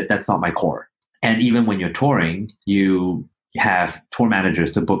love it, that's not my core. And even when you're touring, you have tour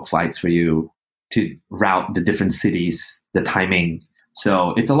managers to book flights for you, to route the different cities, the timing.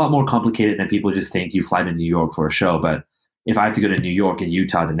 So it's a lot more complicated than people just think. You fly to New York for a show, but if I have to go to New York and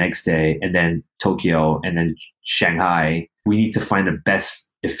Utah the next day, and then Tokyo, and then Shanghai, we need to find the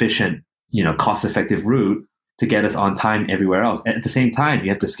best, efficient, cost-effective route to get us on time everywhere else. At the same time, you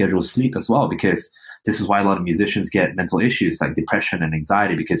have to schedule sleep as well, because this is why a lot of musicians get mental issues like depression and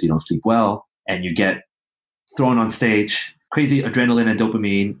anxiety, because you don't sleep well, and you get thrown on stage, crazy adrenaline and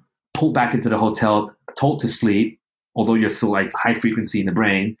dopamine, pulled back into the hotel, told to sleep, although you're still like high frequency in the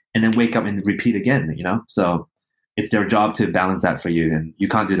brain, and then wake up and repeat again, So it's their job to balance that for you, and you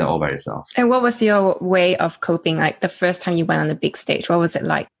can't do that all by yourself. And what was your way of coping? Like the first time you went on the big stage, what was it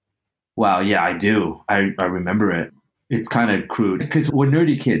like? Wow, yeah, I do. I remember it. It's kind of crude because we're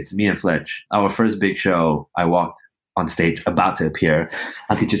nerdy kids, me and Fletch. Our first big show, I walked on stage about to appear.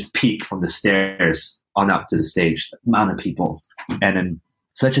 I could just peek from the stairs on up to the stage, the amount of people. And then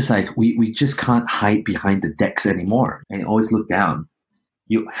Fletch is like, we just can't hide behind the decks anymore and always look down.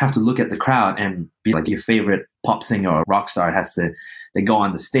 You have to look at the crowd and be like your favorite pop singer or rock star they go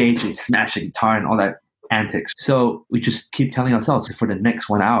on the stage, they smash the guitar and all that antics. So we just keep telling ourselves for the next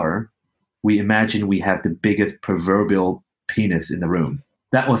 1 hour, we imagine we have the biggest proverbial penis in the room.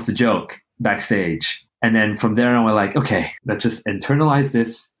 That was the joke backstage. And then from there on, we're like, okay, let's just internalize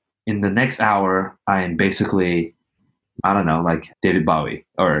this. In the next hour, I am basically, I don't know, like David Bowie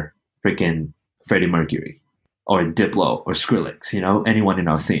or freaking Freddie Mercury or Diplo or Skrillex, anyone in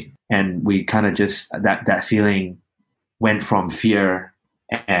our scene. And we kind of just, that feeling went from fear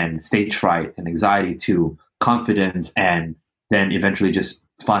and stage fright and anxiety to confidence, and then eventually just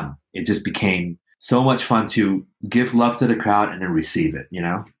fun. It just became so much fun to give love to the crowd and then receive it,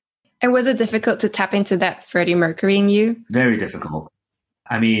 And was it difficult to tap into that Freddie Mercury in you? Very difficult.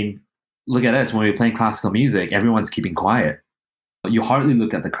 I mean, look at us. When we're playing classical music, everyone's keeping quiet. You hardly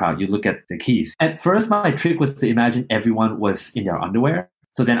look at the crowd. You look at the keys. At first, my trick was to imagine everyone was in their underwear.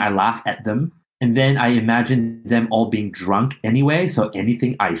 So then I laugh at them. And then I imagine them all being drunk anyway. So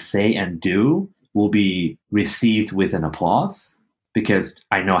anything I say and do will be received with an applause because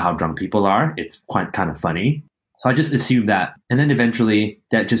I know how drunk people are. It's quite kind of funny. So I just assumed that. And then eventually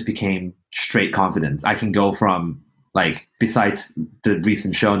that just became straight confidence. I can go from, like, besides the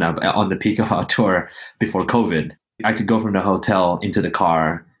recent show now, on the peak of our tour before COVID, I could go from the hotel into the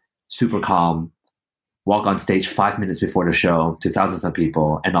car, super calm, walk on stage 5 minutes before the show to thousands of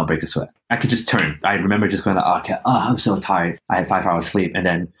people and not break a sweat. I could just turn. I remember just going like, okay, I'm so tired. I had 5 hours sleep. And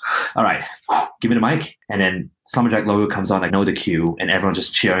then, all right, give me the mic. And then Slumberjack logo comes on. I know the cue and everyone's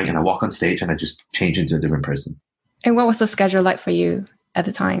just cheering. And I walk on stage and I just change into a different person. And what was the schedule like for you at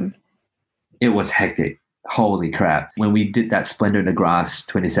the time? It was hectic. Holy crap. When we did that Splendor in the Grass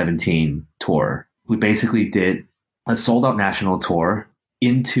 2017 tour, we basically did a sold-out national tour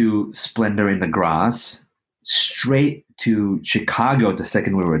into Splendor in the Grass, straight to Chicago the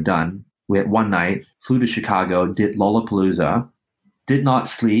second we were done. We had one night, flew to Chicago, did Lollapalooza, did not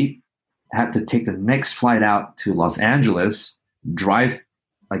sleep, had to take the next flight out to Los Angeles, drive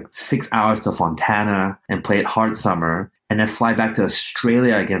like 6 hours to Fontana and play at Hard Summer, and then fly back to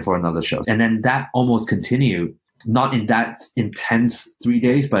Australia again for another show. And then that almost continued, not in that intense 3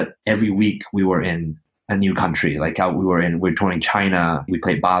 days, but every week we were in a new country. Like we're touring China, we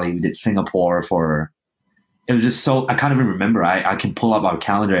played Bali, we did Singapore it was just so, I can't even remember. I can pull up our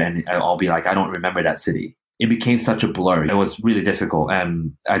calendar and I'll be like, I don't remember that city. It became such a blur. It was really difficult.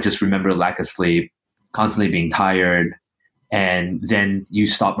 And I just remember lack of sleep, constantly being tired. And then you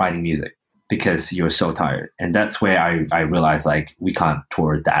stop writing music because you're so tired. And that's where I realized, like, we can't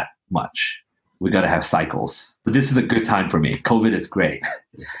tour that much. We got to have cycles. But this is a good time for me. COVID is great.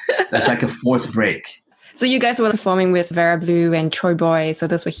 So it's like a forced break. So you guys were performing with Vera Blue and Troy Boy. So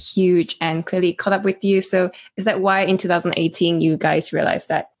those were huge and clearly caught up with you. So is that why in 2018 you guys realized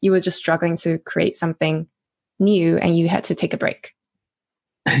that you were just struggling to create something new and you had to take a break?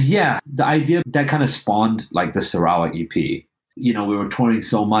 Yeah, the idea that kind of spawned like the Sarawak EP. We were touring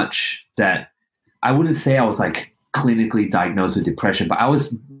so much that I wouldn't say I was like clinically diagnosed with depression, but I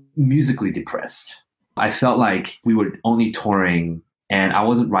was musically depressed. I felt like we were only touring and I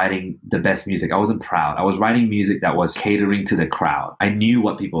wasn't writing the best music. I wasn't proud. I was writing music that was catering to the crowd. I knew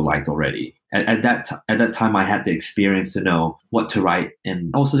what people liked already. At that time, I had the experience to know what to write.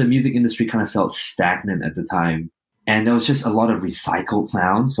 And also the music industry kind of felt stagnant at the time. And there was just a lot of recycled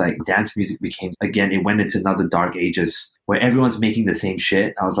sounds. Like dance music became, again, it went into another dark ages where everyone's making the same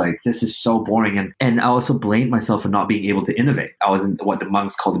shit. I was like, this is so boring. And I also blamed myself for not being able to innovate. I wasn't what the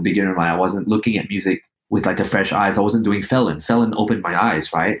monks call the beginner mind. I wasn't looking at music with like a fresh eyes. I wasn't doing Felon. Felon opened my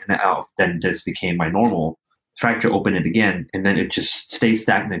eyes, right? And then this became my normal. Fracture opened it again. And then it just stayed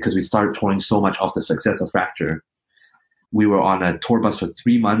stagnant because we started touring so much off the success of Fracture. We were on a tour bus for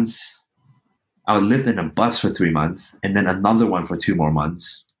 3 months. I lived in a bus for 3 months and then another one for 2 more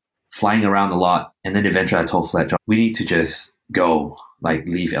months, flying around a lot. And then eventually I told Fletcher, we need to just go, like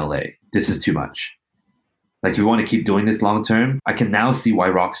leave LA. This is too much. Like if we want to keep doing this long term, I can now see why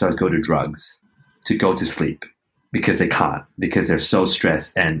rock stars go to drugs to go to sleep because they can't, because they're so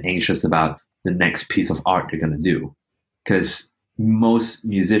stressed and anxious about the next piece of art they're going to do. Because most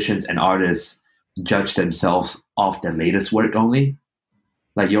musicians and artists judge themselves off their latest work only.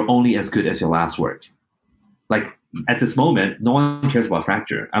 Like you're only as good as your last work. Like at this moment, no one cares about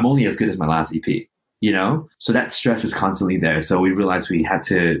Fracture. I'm only as good as my last EP, you know? So that stress is constantly there. So we realized we had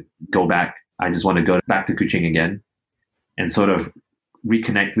to go back. I just want to go back to Kuching again and sort of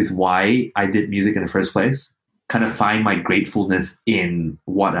reconnect with why I did music in the first place. Kind of find my gratefulness in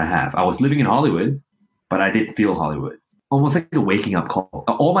what I have. I was living in Hollywood, but I didn't feel Hollywood. Almost like a waking up call.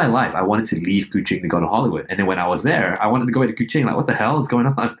 All my life, I wanted to leave Kuching to go to Hollywood. And then when I was there, I wanted to go to Kuching. Like, what the hell is going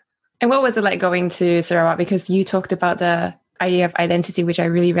on? And what was it like going to Sarawak? Because you talked about the idea of identity, which I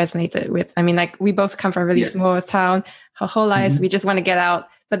really resonated with. I mean, like we both come from a really small town. Our whole lives, we just want to get out.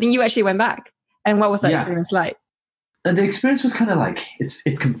 But then you actually went back. And what was that experience like? And the experience was kind of like, it's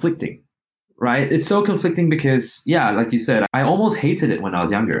conflicting, right? It's so conflicting because, like you said, I almost hated it when I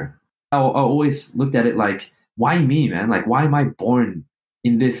was younger. I always looked at it like, why me, man? Like, why am I born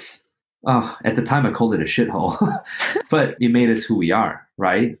in this? At the time, I called it a shithole, but it made us who we are,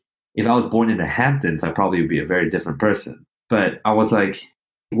 right? If I was born in the Hamptons, I probably would be a very different person. But I was like,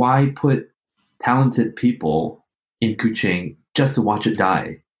 why put talented people in Kuching just to watch it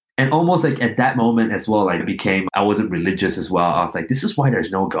die? And almost like at that moment as well, like I wasn't religious as well. I was like, this is why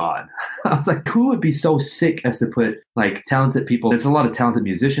there's no God. I was like, who would be so sick as to put like talented people? There's a lot of talented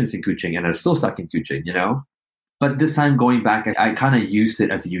musicians in Kuching and are still stuck in Kuching, you know? But this time going back, I kind of used it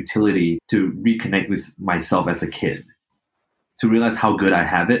as a utility to reconnect with myself as a kid, to realize how good I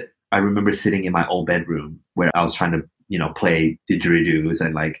have it. I remember sitting in my old bedroom where I was trying to, play didgeridoos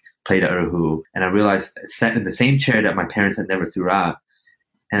and like play the erhu. And I realized I sat in the same chair that my parents had never threw out.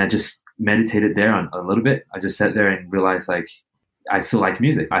 And I just meditated there on a little bit. I just sat there and realized like, I still like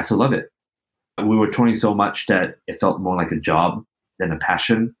music. I still love it. We were touring so much that it felt more like a job than a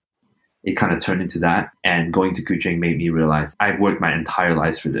passion. It kind of turned into that. And going to Kuching made me realize I've worked my entire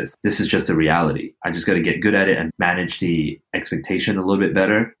life for this. This is just a reality. I just got to get good at it and manage the expectation a little bit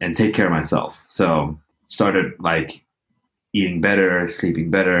better and take care of myself. So started like eating better,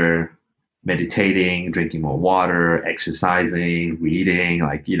 sleeping better, meditating, drinking more water, exercising, reading,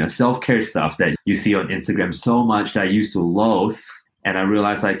 like, self-care stuff that you see on Instagram so much that I used to loathe. And I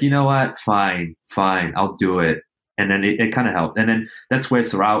realized like, you know what? Fine, I'll do it. And then it kind of helped. And then that's where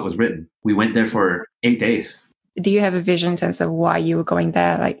Sarawak was written. We went there for 8 days. Do you have a vision in terms of why you were going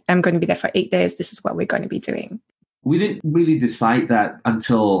there? Like, I'm going to be there for 8 days. This is what we're going to be doing. We didn't really decide that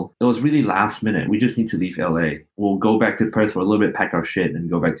until it was really last minute. We just need to leave LA. We'll go back to Perth for a little bit, pack our shit and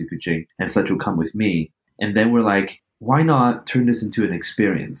go back to Kuching. And Fletcher will come with me. And then we're like, why not turn this into an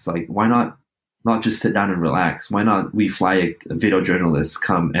experience? Like, why not just sit down and relax? Why not we fly a video journalist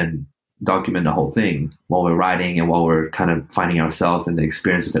come and document the whole thing while we're writing and while we're kind of finding ourselves and the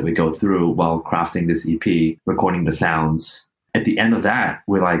experiences that we go through while crafting this EP, recording the sounds. At the end of that,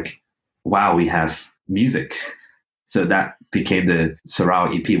 we're like, wow, we have music. So that became the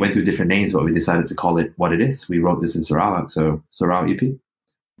Sarawak EP. Went through different names, but we decided to call it what it is. We wrote this in Sarawak, so Sarawak EP.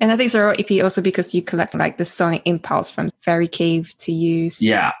 And I think Sarawak EP also because you collect like the sonic impulse from Fairy Cave to use.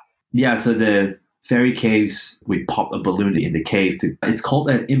 Yeah. So the Fairy Caves, we pop a balloon in the cave. It's called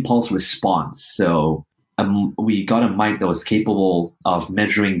an impulse response. So we got a mic that was capable of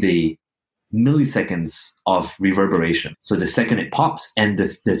measuring the milliseconds of reverberation. So the second it pops and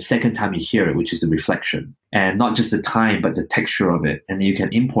the second time you hear it, which is the reflection. And not just the time, but the texture of it. And you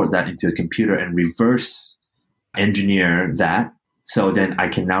can import that into a computer and reverse engineer that. So then I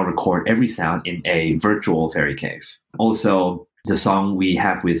can now record every sound in a virtual Fairy Cave. Also, the song we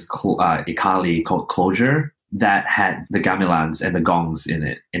have with Ikali called Closure, that had the gamelans and the gongs in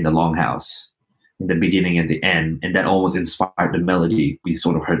it, in the longhouse. in the beginning and the end, and that almost inspired the melody. We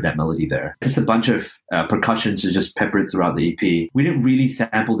sort of heard that melody there. Just a bunch of percussions are just peppered throughout the EP. We didn't really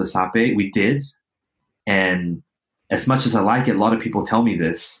sample the sape. We did, and as much as I like it, a lot of people tell me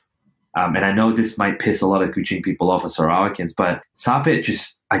this, and I know this might piss a lot of Kuching people off, or Sarawakans, but sape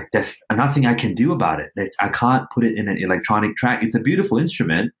there's nothing I can do about it. I can't put it in an electronic track. It's a beautiful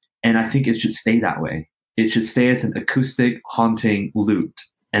instrument, and I think it should stay that way. It should stay as an acoustic, haunting lute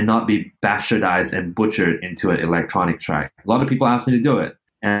and not be bastardized and butchered into an electronic track. A lot of people ask me to do it,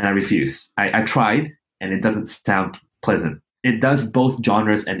 and I refuse. I tried, and it doesn't sound pleasant. It does both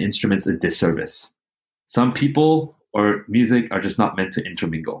genres and instruments a disservice. Some people or music are just not meant to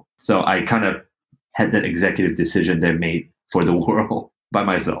intermingle. So I kind of had that executive decision they made for the world by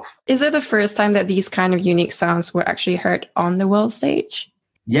myself. Is it the first time that these kind of unique sounds were actually heard on the world stage?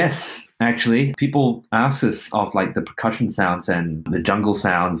 Yes, actually. People ask us of like the percussion sounds and the jungle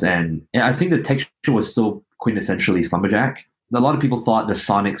sounds. And I think the texture was still quintessentially Slumberjack. A lot of people thought the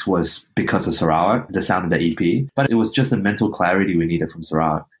sonics was because of Sarawak, the sound of the EP, but it was just the mental clarity we needed from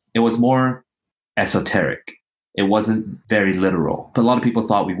Sarawak. It was more esoteric. It wasn't very literal. But a lot of people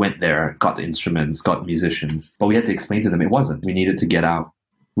thought we went there, got the instruments, got musicians, but we had to explain to them it wasn't. We needed to get out.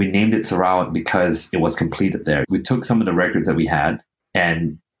 We named it Sarawak because it was completed there. We took some of the records that we had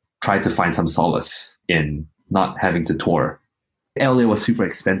and tried to find some solace in not having to tour. LA was super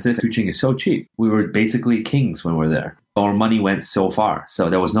expensive. Kuching is so cheap. We were basically kings when we were there. Our money went so far, so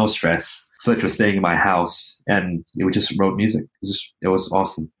there was no stress. Fletch was staying in my house, and we just wrote music. It was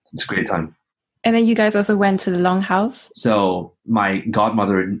awesome. It's a great time. And then you guys also went to the Longhouse? So my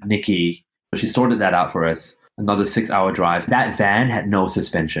godmother, Nikki, she sorted that out for us. Another 6-hour drive. That van had no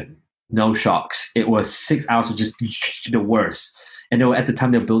suspension, no shocks. It was 6 hours of just the worst. And at the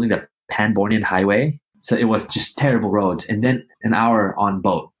time, they were building the Pan-Bornean Highway. So it was just terrible roads. And then an hour on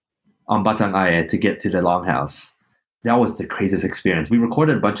boat on Batang Air to get to the Longhouse. That was the craziest experience. We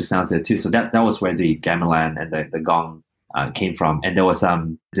recorded a bunch of sounds there too. So that was where the gamelan and the gong came from. And there was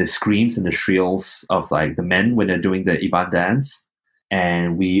the screams and the shrills of like the men when they're doing the Iban dance.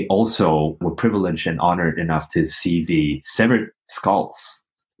 And we also were privileged and honored enough to see the severed skulls.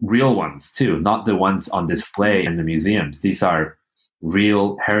 Real ones too, not the ones on display in the museums. These are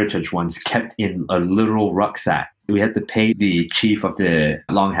real heritage ones kept in a literal rucksack. We had to pay the chief of the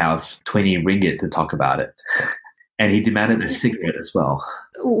Longhouse 20 ringgit to talk about it. And he demanded a cigarette as well.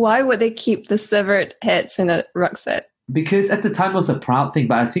 Why would they keep the severed heads in a rucksack? Because at the time it was a proud thing,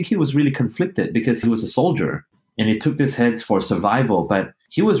 but I think he was really conflicted because he was a soldier and he took these heads for survival, but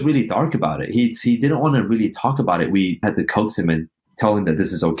he was really dark about it. He didn't want to really talk about it. We had to coax him and tell him that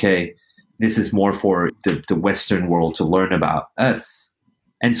this is okay. This is more for the Western world to learn about us,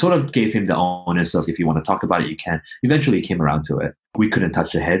 and sort of gave him the onus of, if you want to talk about it, you can. Eventually he came around to it. We couldn't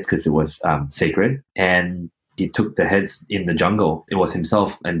touch the heads because it was sacred, and he took the heads in the jungle. It was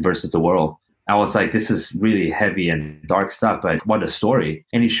himself and versus the world. I was like, this is really heavy and dark stuff, but what a story.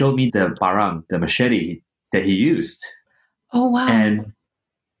 And he showed me the barang, the machete that he used. Oh, wow. And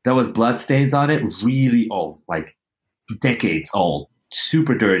there was blood stains on it, really old, like decades old,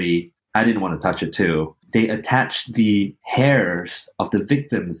 super dirty. I didn't want to touch it too. They attached the hairs of the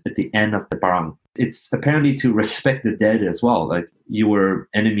victims at the end of the barang. It's apparently to respect the dead as well. Like, you were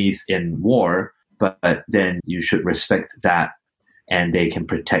enemies in war, but then you should respect that, and they can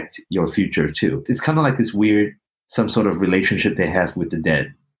protect your future too. It's kind of like this weird, some sort of relationship they have with the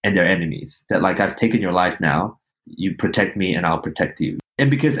dead and their enemies. That like, I've taken your life now, you protect me and I'll protect you. And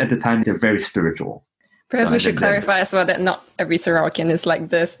because at the time they're very spiritual. Perhaps we should clarify as well that not every Sarawakian is like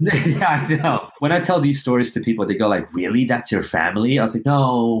this. Yeah, I know. When I tell these stories to people, they go like, really? That's your family? I was like,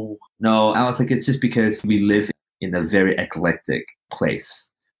 no. I was like, it's just because we live in a very eclectic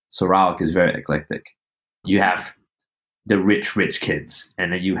place. Sarawak is very eclectic. You have the rich kids,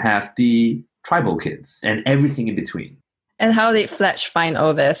 and then you have the tribal kids, and everything in between. And how did Fletch find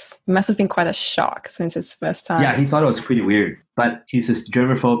all this? It must have been quite a shock since his first time. Yeah, he thought it was pretty weird. But he's a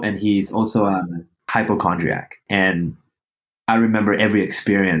germaphobe, and he's also a hypochondriac. And I remember every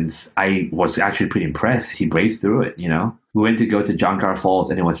experience, I was actually pretty impressed. He braved through it, you know? We went to go to Jangkar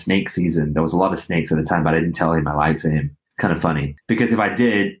Falls, and it was snake season. There was a lot of snakes at the time, but I didn't tell him. I lied to him. Kind of funny. Because if I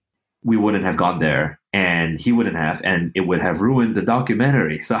did, we wouldn't have gone there, and he wouldn't have, and it would have ruined the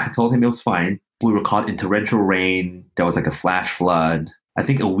documentary. So I told him it was fine. We were caught in torrential rain. There was like a flash flood. I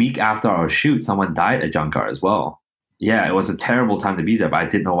think a week after our shoot, someone died at Jangkar as well. Yeah, it was a terrible time to be there, but I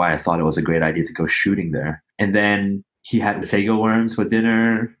didn't know why I thought it was a great idea to go shooting there. And then he had sago worms for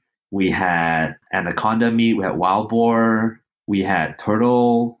dinner. We had anaconda meat. We had wild boar. We had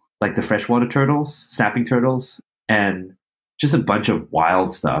turtle, like the freshwater turtles, snapping turtles, and just a bunch of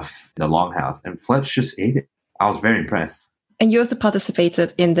wild stuff in the longhouse. And Fletch just ate it. I was very impressed. And you also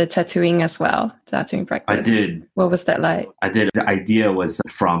participated in the tattooing as well, tattooing practice. I did. What was that like? I did. The idea was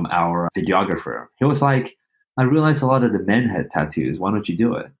from our videographer. He was like, I realized a lot of the men had tattoos. Why don't you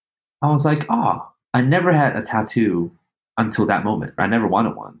do it? I was like, oh, I never had a tattoo until that moment. I never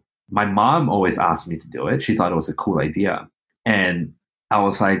wanted one. My mom always asked me to do it. She thought it was a cool idea. And I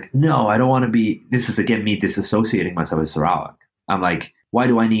was like, no, I don't want to be, this is again me disassociating myself with Sarawak. I'm like, why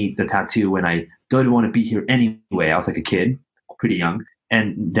do I need the tattoo when I don't want to be here anyway? I was like a kid, pretty young.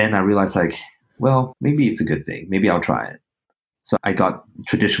 And then I realized like, well, maybe it's a good thing. Maybe I'll try it. So I got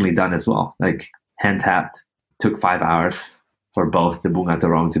traditionally done as well, like hand tapped. Took 5 hours for both the bunga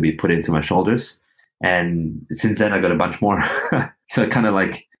terong to be put into my shoulders. And since then I got a bunch more. So it kind of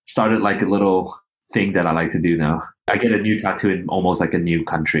like started like a little thing that I like to do now. I get a new tattoo in almost like a new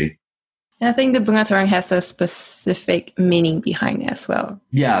country. And I think the bunga terong has a specific meaning behind it as well.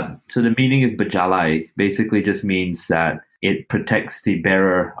 Yeah. So the meaning is bajalai. Basically just means that it protects the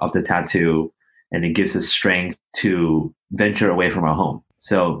bearer of the tattoo and it gives us strength to venture away from our home.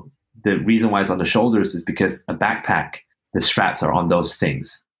 So the reason why it's on the shoulders is because a backpack, the straps are on those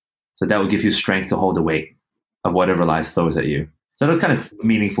things. So that will give you strength to hold the weight of whatever life throws at you. So that's kind of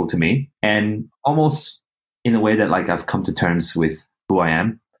meaningful to me. And almost in a way that like I've come to terms with who I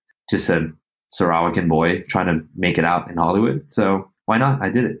am. Just a Sarawakan boy trying to make it out in Hollywood. So why not? I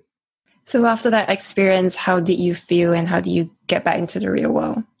did it. So after that experience, how did you feel and how do you get back into the real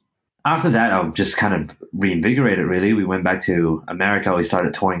world? After that, I just kind of reinvigorated, really. We went back to America. We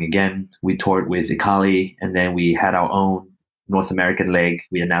started touring again. We toured with Ikali, and then we had our own North American leg.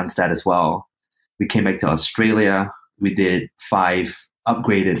 We announced that as well. We came back to Australia. We did 5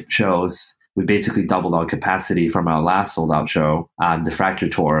 upgraded shows. We basically doubled our capacity from our last sold-out show, the Fracture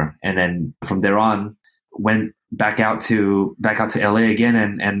Tour. And then from there on, went back out to LA again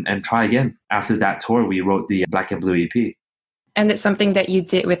and try again. After that tour, we wrote the Black and Blue EP. And it's something that you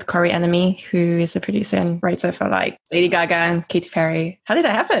did with Corey Enemy, who is a producer and writer for like Lady Gaga and Katy Perry. How did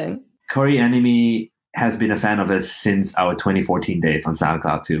that happen? Corey Enemy has been a fan of us since our 2014 days on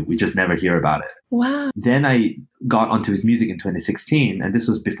SoundCloud too. We just never hear about it. Wow. Then I got onto his music in 2016, and this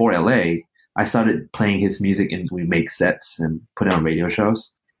was before LA. I started playing his music and we make sets and put it on radio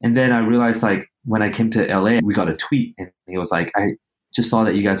shows. And then I realized like when I came to LA, we got a tweet and he was like, I just saw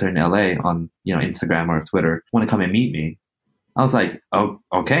that you guys are in LA on, Instagram or Twitter. Want to come and meet me? I was like, oh,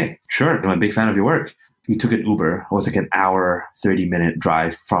 okay, sure. I'm a big fan of your work. We took an Uber. It was like an hour, 30-minute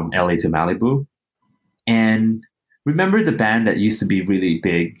drive from LA to Malibu. And remember the band that used to be really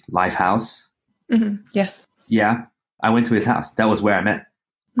big, Lifehouse? Mm-hmm. Yes. Yeah. I went to his house. That was where I met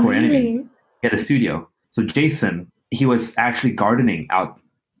Corey Enemy. Really? He had a studio. So Jason, he was actually gardening out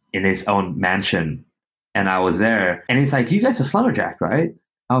in his own mansion. And I was there. And he's like, you guys are Slumberjack, right?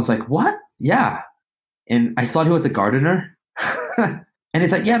 I was like, what? Yeah. And I thought he was a gardener. And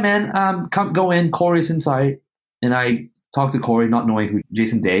he's like, yeah, man, come go in. Corey's inside. And I talked to Corey, not knowing who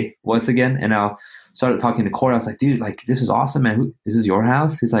Jason Day was again. And I started talking to Corey. I was like, dude, like, this is awesome, man. This is your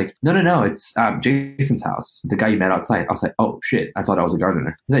house? He's like, no, it's Jason's house. The guy you met outside. I was like, oh, shit. I thought I was a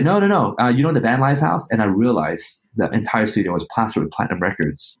gardener. He's like, no. You know the band Lifehouse? And I realized the entire studio was plastered with platinum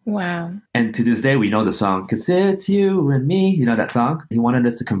records. Wow. And to this day, we know the song, 'Cause It's You and Me. You know that song? He wanted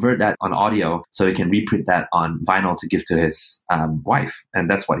us to convert that on audio so he can reprint that on vinyl to give to his wife. And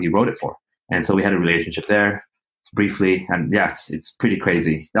that's what he wrote it for. And so we had a relationship there. Briefly, and yeah, it's pretty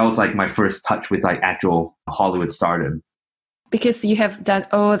crazy. That was like my first touch with like actual Hollywood stardom. Because you have done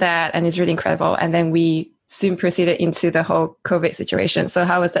all that and it's really incredible. And then we soon proceeded into the whole COVID situation. So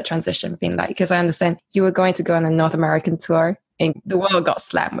how was that transition been like? Because I understand you were going to go on a North American tour and the world got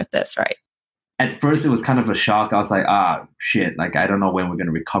slammed with this, right? At first, it was kind of a shock. I was like, shit, like, I don't know when we're going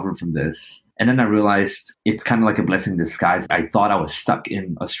to recover from this. And then I realized it's kind of like a blessing in disguise. I thought I was stuck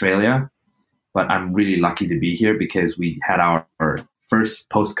in Australia, but I'm really lucky to be here because we had our first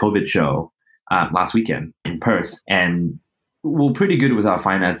post-COVID show last weekend in Perth. And we're pretty good with our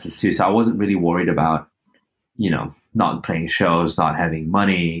finances too. So I wasn't really worried about, not playing shows, not having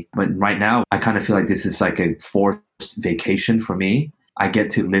money. But right now, I kind of feel like this is like a forced vacation for me. I get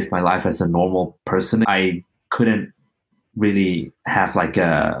to live my life as a normal person. I couldn't really have like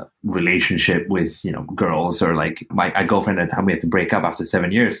a relationship with girls, or like my girlfriend at the time we had to break up after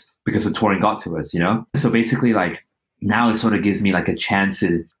 7 years because the touring got to us. So basically, like, now it sort of gives me like a chance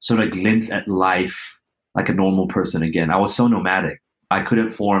to sort of glimpse at life like a normal person again. I was so nomadic. I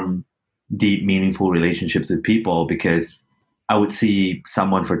couldn't form deep, meaningful relationships with people because I would see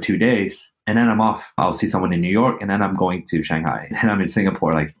someone for 2 days and then I'm off. I'll see someone in New York and then I'm going to Shanghai and I'm in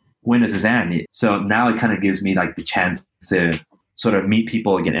Singapore. Like, went as a Zan. So now it kind of gives me like the chance to sort of meet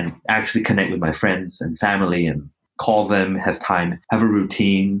people again and actually connect with my friends and family and call them, have time, have a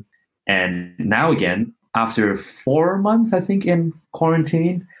routine. And now again, after 4 months, I think, in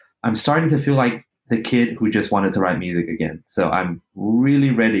quarantine, I'm starting to feel like the kid who just wanted to write music again. So I'm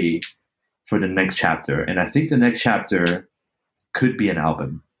really ready for the next chapter. And I think the next chapter could be an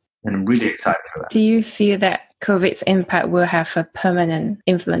album. And I'm really excited for that. Do you feel that COVID's impact will have a permanent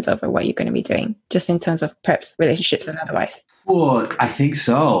influence over what you're going to be doing, just in terms of perhaps relationships and otherwise? Well, I think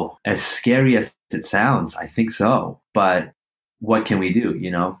so. As scary as it sounds, I think so. But what can we do?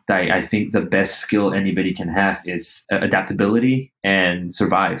 I think the best skill anybody can have is adaptability and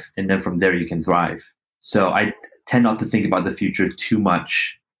survive. And then from there, you can thrive. So I tend not to think about the future too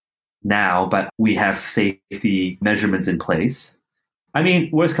much now, but we have safety measurements in place. I mean,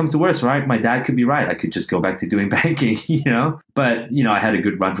 worst comes to worst, right? My dad could be right. I could just go back to doing banking, But, I had a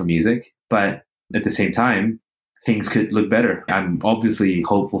good run for music. But at the same time, things could look better. I'm obviously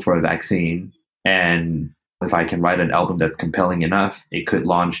hopeful for a vaccine. And if I can write an album that's compelling enough, it could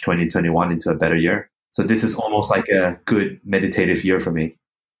launch 2021 into a better year. So this is almost like a good meditative year for me.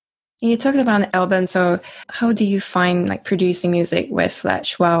 You talked about an album. So how do you find like producing music with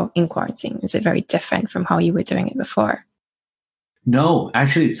Fletch while in quarantine? Is it very different from how you were doing it before? No,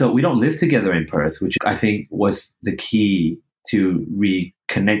 actually, so we don't live together in Perth, which I think was the key to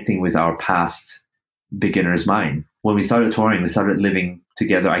reconnecting with our past beginner's mind. When we started touring, we started living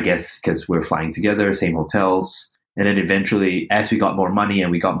together, I guess, because we're flying together, same hotels. And then eventually, as we got more money and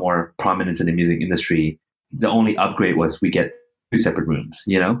we got more prominence in the music industry, the only upgrade was we get 2 separate rooms,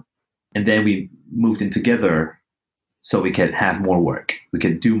 And then we moved in together so we could have more work. We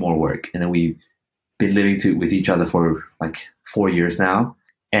could do more work. And then we've been living with each other for like 4 years now.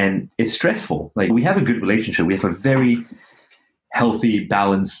 And it's stressful. Like, we have a good relationship. We have a very healthy,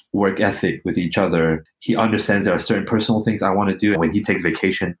 balanced work ethic with each other. He understands there are certain personal things I want to do. When he takes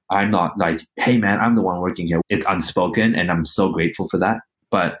vacation, I'm not like, hey man, I'm the one working here. It's unspoken, and I'm so grateful for that.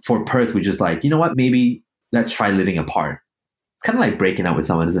 But for Perth, we just like, you know what, maybe let's try living apart. It's kind of like breaking up with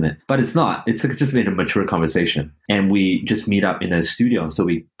someone, isn't it? But it's not. It's just been a mature conversation. And we just meet up in a studio. So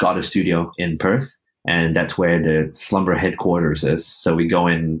we got a studio in Perth, and that's where the Slumber headquarters is. So we go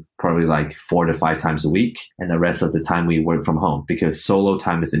in probably like 4 to 5 times a week. And the rest of the time we work from home, because solo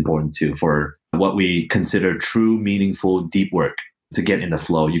time is important too for what we consider true, meaningful, deep work to get in the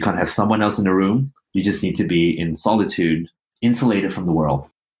flow. You can't have someone else in the room. You just need to be in solitude, insulated from the world.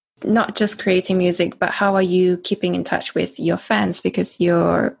 Not just creating music, but how are you keeping in touch with your fans? Because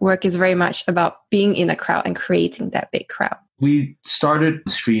your work is very much about being in a crowd and creating that big crowd. We started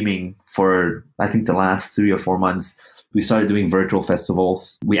streaming for, I think, the last 3 or 4 months. We started doing virtual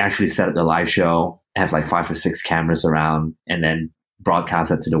festivals. We actually set up the live show, have like 5 or 6 cameras around, and then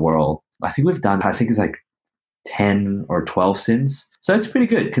broadcast that to the world. I think it's like 10 or 12 since. So it's pretty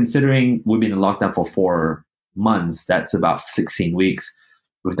good considering we've been in lockdown for 4 months. That's about 16 weeks.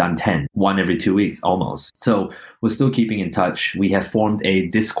 We've done 10, 1 every 2 weeks almost. So we're still keeping in touch. We have formed a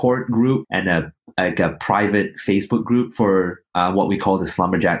Discord group and a private Facebook group for what we call the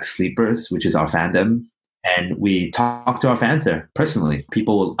Slumberjack Sleepers, which is our fandom. And we talk to our fans there personally.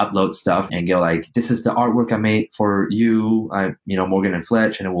 People will upload stuff and go like, this is the artwork I made for you, Morgan and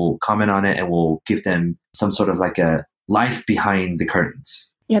Fletch, and we'll comment on it and we'll give them some sort of like a life behind the curtains.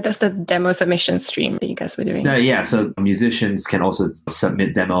 Yeah, that's the demo submission stream that you guys were doing. Yeah, so musicians can also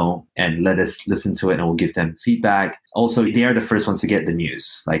submit demo and let us listen to it, and we'll give them feedback. Also, they are the first ones to get the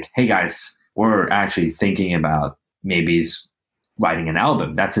news. Like, hey guys, we're actually thinking about maybe writing an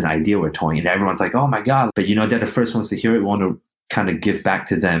album. That's an idea we're toying. And everyone's like, oh my God. But they're the first ones to hear it. We want to kind of give back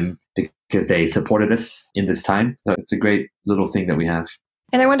to them because they supported us in this time. So it's a great little thing that we have.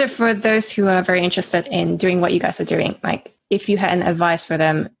 And I wonder, for those who are very interested in doing what you guys are doing, like, if you had an advice for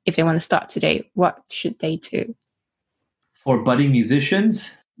them, if they want to start today, what should they do? For budding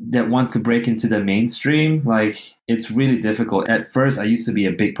musicians that want to break into the mainstream, like, it's really difficult. At first, I used to be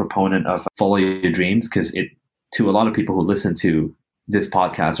a big proponent of follow your dreams, because to a lot of people who listen to this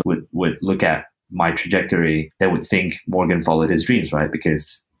podcast would look at my trajectory, they would think Morgan followed his dreams, right?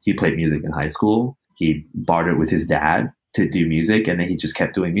 Because he played music in high school. He bartered with his dad to do music, and then he just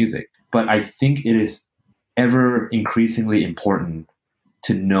kept doing music. But I think it is ever increasingly important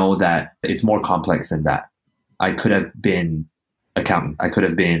to know that it's more complex than that. I could have been an accountant. I could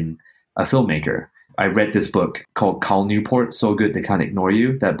have been a filmmaker. I read this book called Cal Newport, So Good They Can't Ignore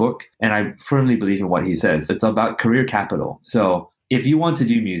You, that book. And I firmly believe in what he says. It's about career capital. So if you want to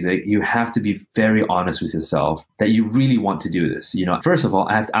do music, you have to be very honest with yourself that you really want to do this. First of all,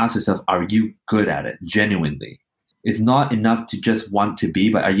 I have to ask yourself, are you good at it genuinely? It's not enough to just want to be,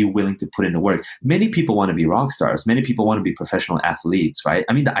 but are you willing to put in the work? Many people want to be rock stars. Many people want to be professional athletes, right?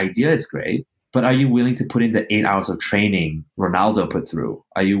 I mean, the idea is great, but are you willing to put in the 8 hours of training Ronaldo put through?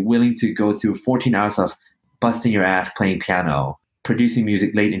 Are you willing to go through 14 hours of busting your ass playing piano, producing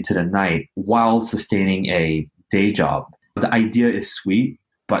music late into the night while sustaining a day job? The idea is sweet,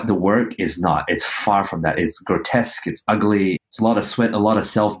 but the work is not. It's far from that. It's grotesque. It's ugly. It's a lot of sweat, a lot of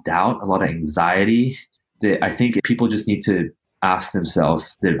self-doubt, a lot of anxiety. I think people just need to ask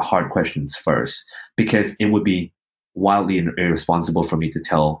themselves the hard questions first, because it would be wildly irresponsible for me to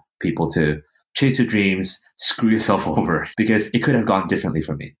tell people to chase your dreams, screw yourself over, because it could have gone differently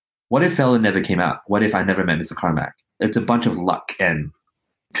for me. What if Fella never came out? What if I never met Mr. Carmack? It's a bunch of luck and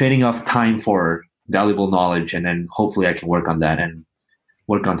trading off time for valuable knowledge, and then hopefully I can work on that and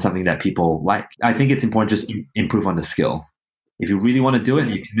work on something that people like. I think it's important just improve on the skill. If you really want to do it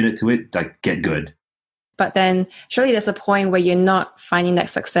and you're committed to it, like, get good. But then surely there's a point where you're not finding that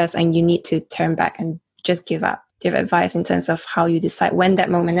success and you need to turn back and just give up. Do you have advice in terms of how you decide when that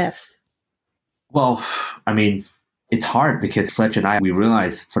moment is? Well, I mean, it's hard because Fletch and I, we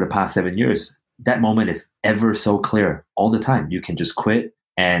realized for the past 7 years, that moment is ever so clear all the time. You can just quit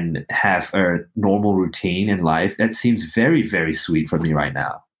and have a normal routine in life. That seems very, very sweet for me right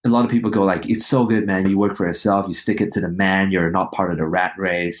now. A lot of people go like, it's so good, man. You work for yourself. You stick it to the man. You're not part of the rat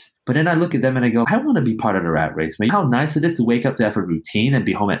race. But then I look at them and I go, I want to be part of the rat race, man. How nice it is to wake up to have a routine and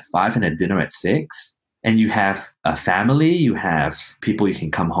be home at 5 and at dinner at 6. And you have a family. You have people you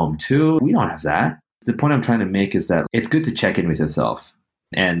can come home to. We don't have that. The point I'm trying to make is that it's good to check in with yourself.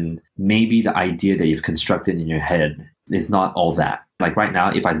 And maybe the idea that you've constructed in your head is not all that. Like right now,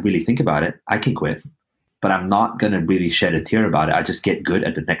 if I really think about it, I can quit. But I'm not going to really shed a tear about it. I just get good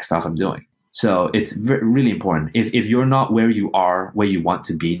at the next stuff I'm doing. So it's really important. If you're not where you are, where you want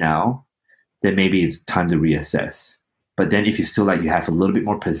to be now, then maybe it's time to reassess. But then if you still like you have a little bit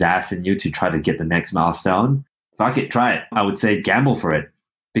more pizzazz in you to try to get the next milestone, fuck it, try it. I would say gamble for it.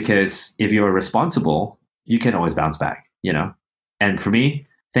 Because if you're responsible, you can always bounce back, you know? And for me,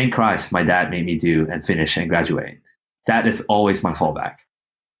 thank Christ, my dad made me do and finish and graduate. That is always my fallback.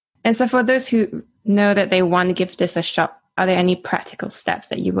 And so for those who know that they want to give this a shot, are there any practical steps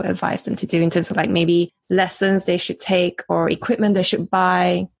that you would advise them to do in terms of like maybe lessons they should take or equipment they should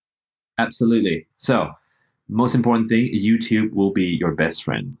buy? Absolutely. So most important thing, YouTube will be your best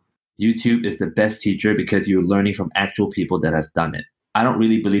friend. YouTube is the best teacher because you're learning from actual people that have done it. I don't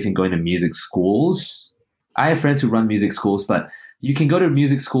really believe in going to music schools. I have friends who run music schools, but you can go to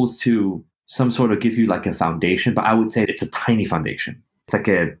music schools to some sort of give you like a foundation, but I would say it's a tiny foundation. It's like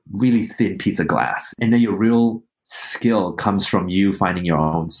a really thin piece of glass. And then your real skill comes from you finding your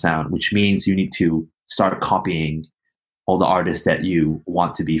own sound, which means you need to start copying all the artists that you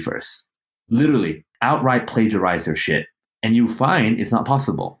want to be first. Literally, outright plagiarize their shit. And you find it's not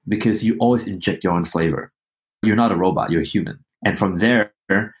possible because you always inject your own flavor. You're not a robot, you're a human. And from there,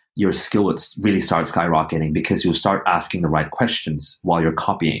 your skill would really start skyrocketing because you'll start asking the right questions while you're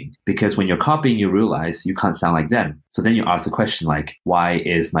copying. Because when you're copying, you realize you can't sound like them. So then you ask the question like, why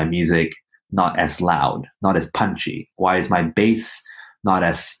is my music not as loud, not as punchy? Why is my bass not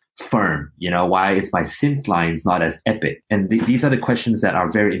as firm? You know, why is my synth lines not as epic? And these are the questions that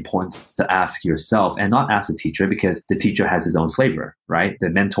are very important to ask yourself and not ask the teacher, because the teacher has his own flavor, right? The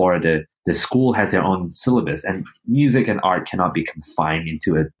mentor, the school has their own syllabus, and music and art cannot be confined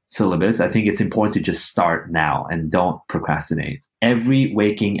into a syllabus. I think it's important to just start now and don't procrastinate. Every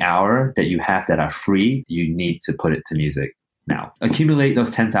waking hour that you have that are free, you need to put it to music now. Accumulate those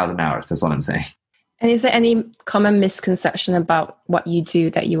 10,000 hours. That's what I'm saying. And is there any common misconception about what you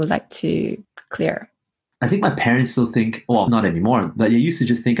do that you would like to clear? I think my parents still think, well, not anymore, but they used to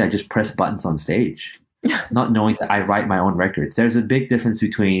just think I just press buttons on stage, not knowing that I write my own records. There's a big difference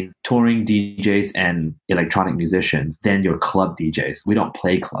between touring DJs and electronic musicians than your club DJs. We don't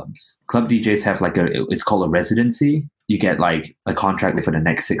play clubs. Club DJs have it's called a residency. You get like a contract for the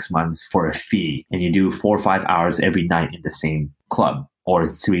next 6 months for a fee, and you do 4 or 5 hours every night in the same club, or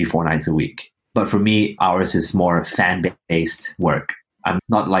 3-4 nights a week. But for me, ours is more fan-based work. I'm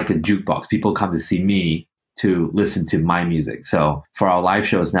not like a jukebox. People come to see me to listen to my music. So for our live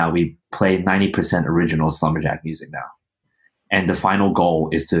shows now, we play 90% original Slumberjack music now. And the final goal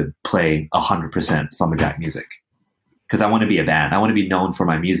is to play 100% Slumberjack music. Because I want to be a band. I want to be known for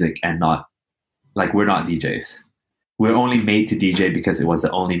my music and not, like, we're not DJs. We're only made to DJ because it was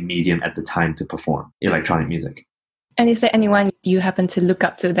the only medium at the time to perform electronic music. And is there anyone you happen to look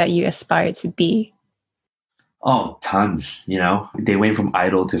up to that you aspire to be? Oh, tons, you know. They went from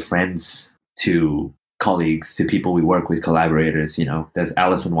idol to friends to colleagues to people we work with, collaborators, you know. There's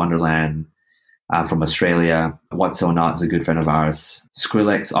Alice in Wonderland. from Australia. What's So Not is a good friend of ours.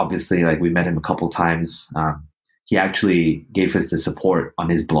 Skrillex, obviously, like we met him a couple times. He actually gave us the support on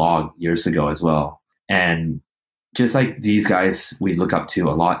his blog years ago as well. And just like these guys, we look up to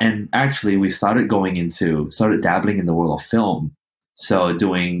a lot. And actually, we started dabbling in the world of film. So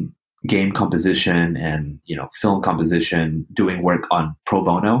doing game composition and, film composition, doing work on pro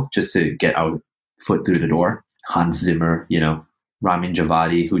bono just to get our foot through the door. Hans Zimmer, Ramin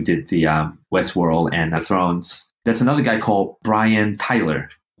Djawadi, who did the Westworld and Thrones. There's another guy called Brian Tyler,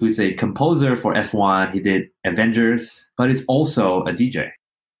 who's a composer for F1. He did Avengers, but he's also a DJ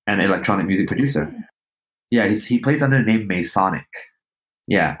and electronic music producer. Yeah, he plays under the name Masonic.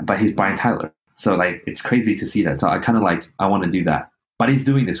 Yeah, but he's Brian Tyler. So it's crazy to see that. So I kind of I want to do that. But he's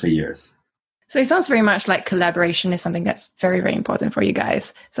doing this for years. So it sounds very much like collaboration is something that's very, very important for you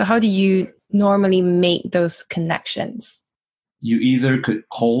guys. So how do you normally make those connections? You either could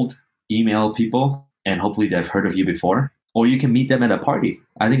cold email people and hopefully they've heard of you before, or you can meet them at a party.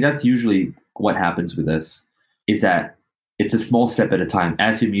 I think that's usually what happens with this, is that it's a small step at a time.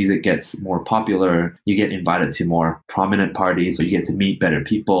 As your music gets more popular, you get invited to more prominent parties, or you get to meet better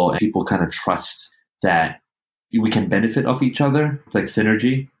people, and people kind of trust that we can benefit off each other. It's like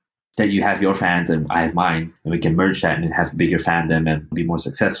synergy, that you have your fans and I have mine, and we can merge that and have bigger fandom and be more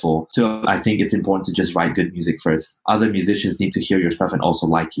successful. So I think it's important to just write good music first. Other musicians need to hear your stuff and also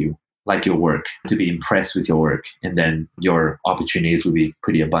like you, like your work, to be impressed with your work. And then your opportunities will be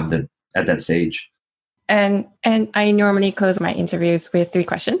pretty abundant at that stage. And I normally close my interviews with 3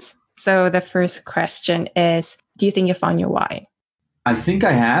 questions. So the first question is, do you think you found your why? I think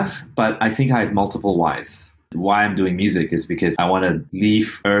I have, but I think I have multiple whys. Why I'm doing music is because I want to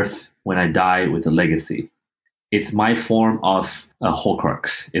leave Earth when I die with a legacy. It's my form of a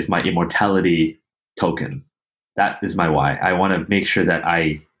Horcrux. It's my immortality token. That is my why. I want to make sure that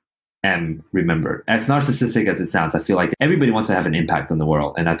I am remembered. As narcissistic as it sounds, I feel like everybody wants to have an impact on the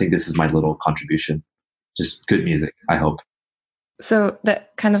world. And I think this is my little contribution. Just good music, I hope. So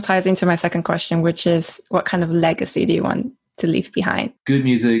that kind of ties into my second question, which is, what kind of legacy do you want to leave behind? Good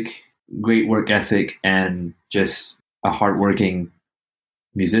music, great work ethic, and just a hardworking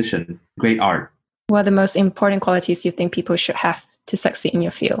musician. Great art. What are the most important qualities you think people should have to succeed in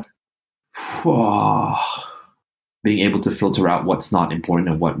your field? Being able to filter out what's not important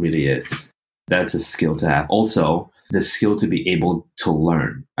and what really is. That's a skill to have. Also, the skill to be able to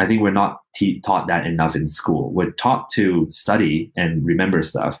learn. I think we're not taught that enough in school. We're taught to study and remember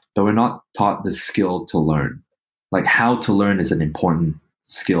stuff, but we're not taught the skill to learn. Like, how to learn is an important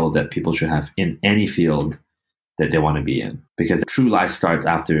skill that people should have in any field that they want to be in, because true life starts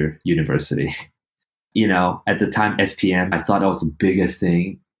after university. At the time, SPM, I thought that was the biggest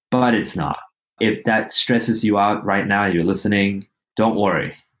thing, but it's not. If that stresses you out right now, you're listening, don't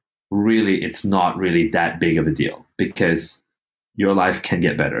worry. Really, it's not really that big of a deal, because your life can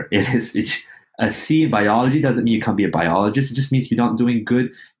get better. It's a C in biology doesn't mean you can't be a biologist. It just means you're not doing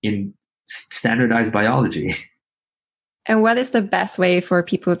good in standardized biology. And what is the best way for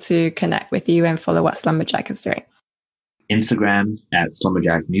people to connect with you and follow what Slumberjack is doing? Instagram at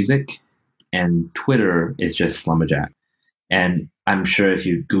Slumberjack Music, and Twitter is just Slumberjack. And I'm sure if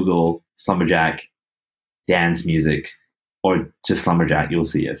you Google Slumberjack dance music or just Slumberjack, you'll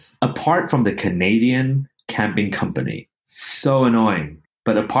see us. Apart from the Canadian camping company, so annoying.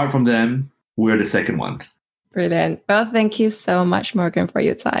 But apart from them, we're the second one. Brilliant. Well, thank you so much, Morgan, for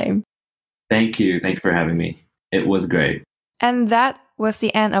your time. Thank you. Thank you for having me. It was great. And that was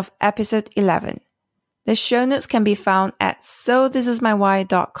the end of episode 11. The show notes can be found at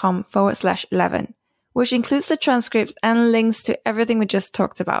sothisismywhy.com/11, which includes the transcripts and links to everything we just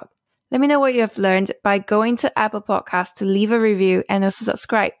talked about. Let me know what you have learned by going to Apple Podcasts to leave a review and also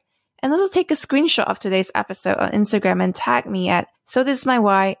subscribe. And also take a screenshot of today's episode on Instagram and tag me at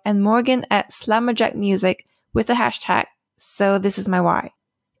sothisismywhy and Morgan at Slumberjack Music with the hashtag sothisismywhy.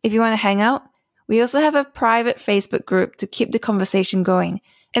 If you want to hang out, we also have a private Facebook group to keep the conversation going.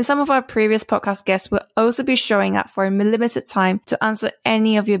 And some of our previous podcast guests will also be showing up for a limited time to answer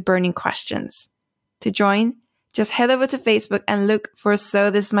any of your burning questions. To join, just head over to Facebook and look for So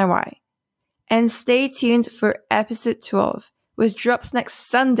This Is My Why. And stay tuned for episode 12, which drops next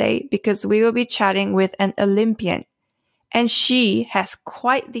Sunday, because we will be chatting with an Olympian. And she has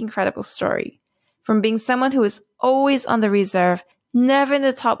quite the incredible story. From being someone who is always on the reserve, never in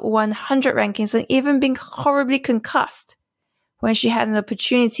the top 100 rankings, and even being horribly concussed, when she had an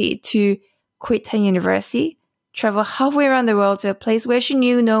opportunity to quit her university, travel halfway around the world to a place where she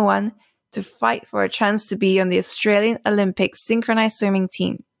knew no one, to fight for a chance to be on the Australian Olympic synchronized swimming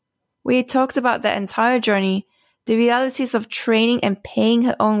team. We talked about that entire journey, the realities of training and paying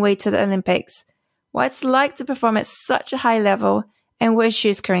her own way to the Olympics, what it's like to perform at such a high level, and where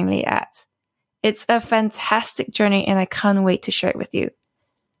she's currently at. It's a fantastic journey and I can't wait to share it with you.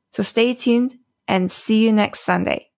 So stay tuned and see you next Sunday.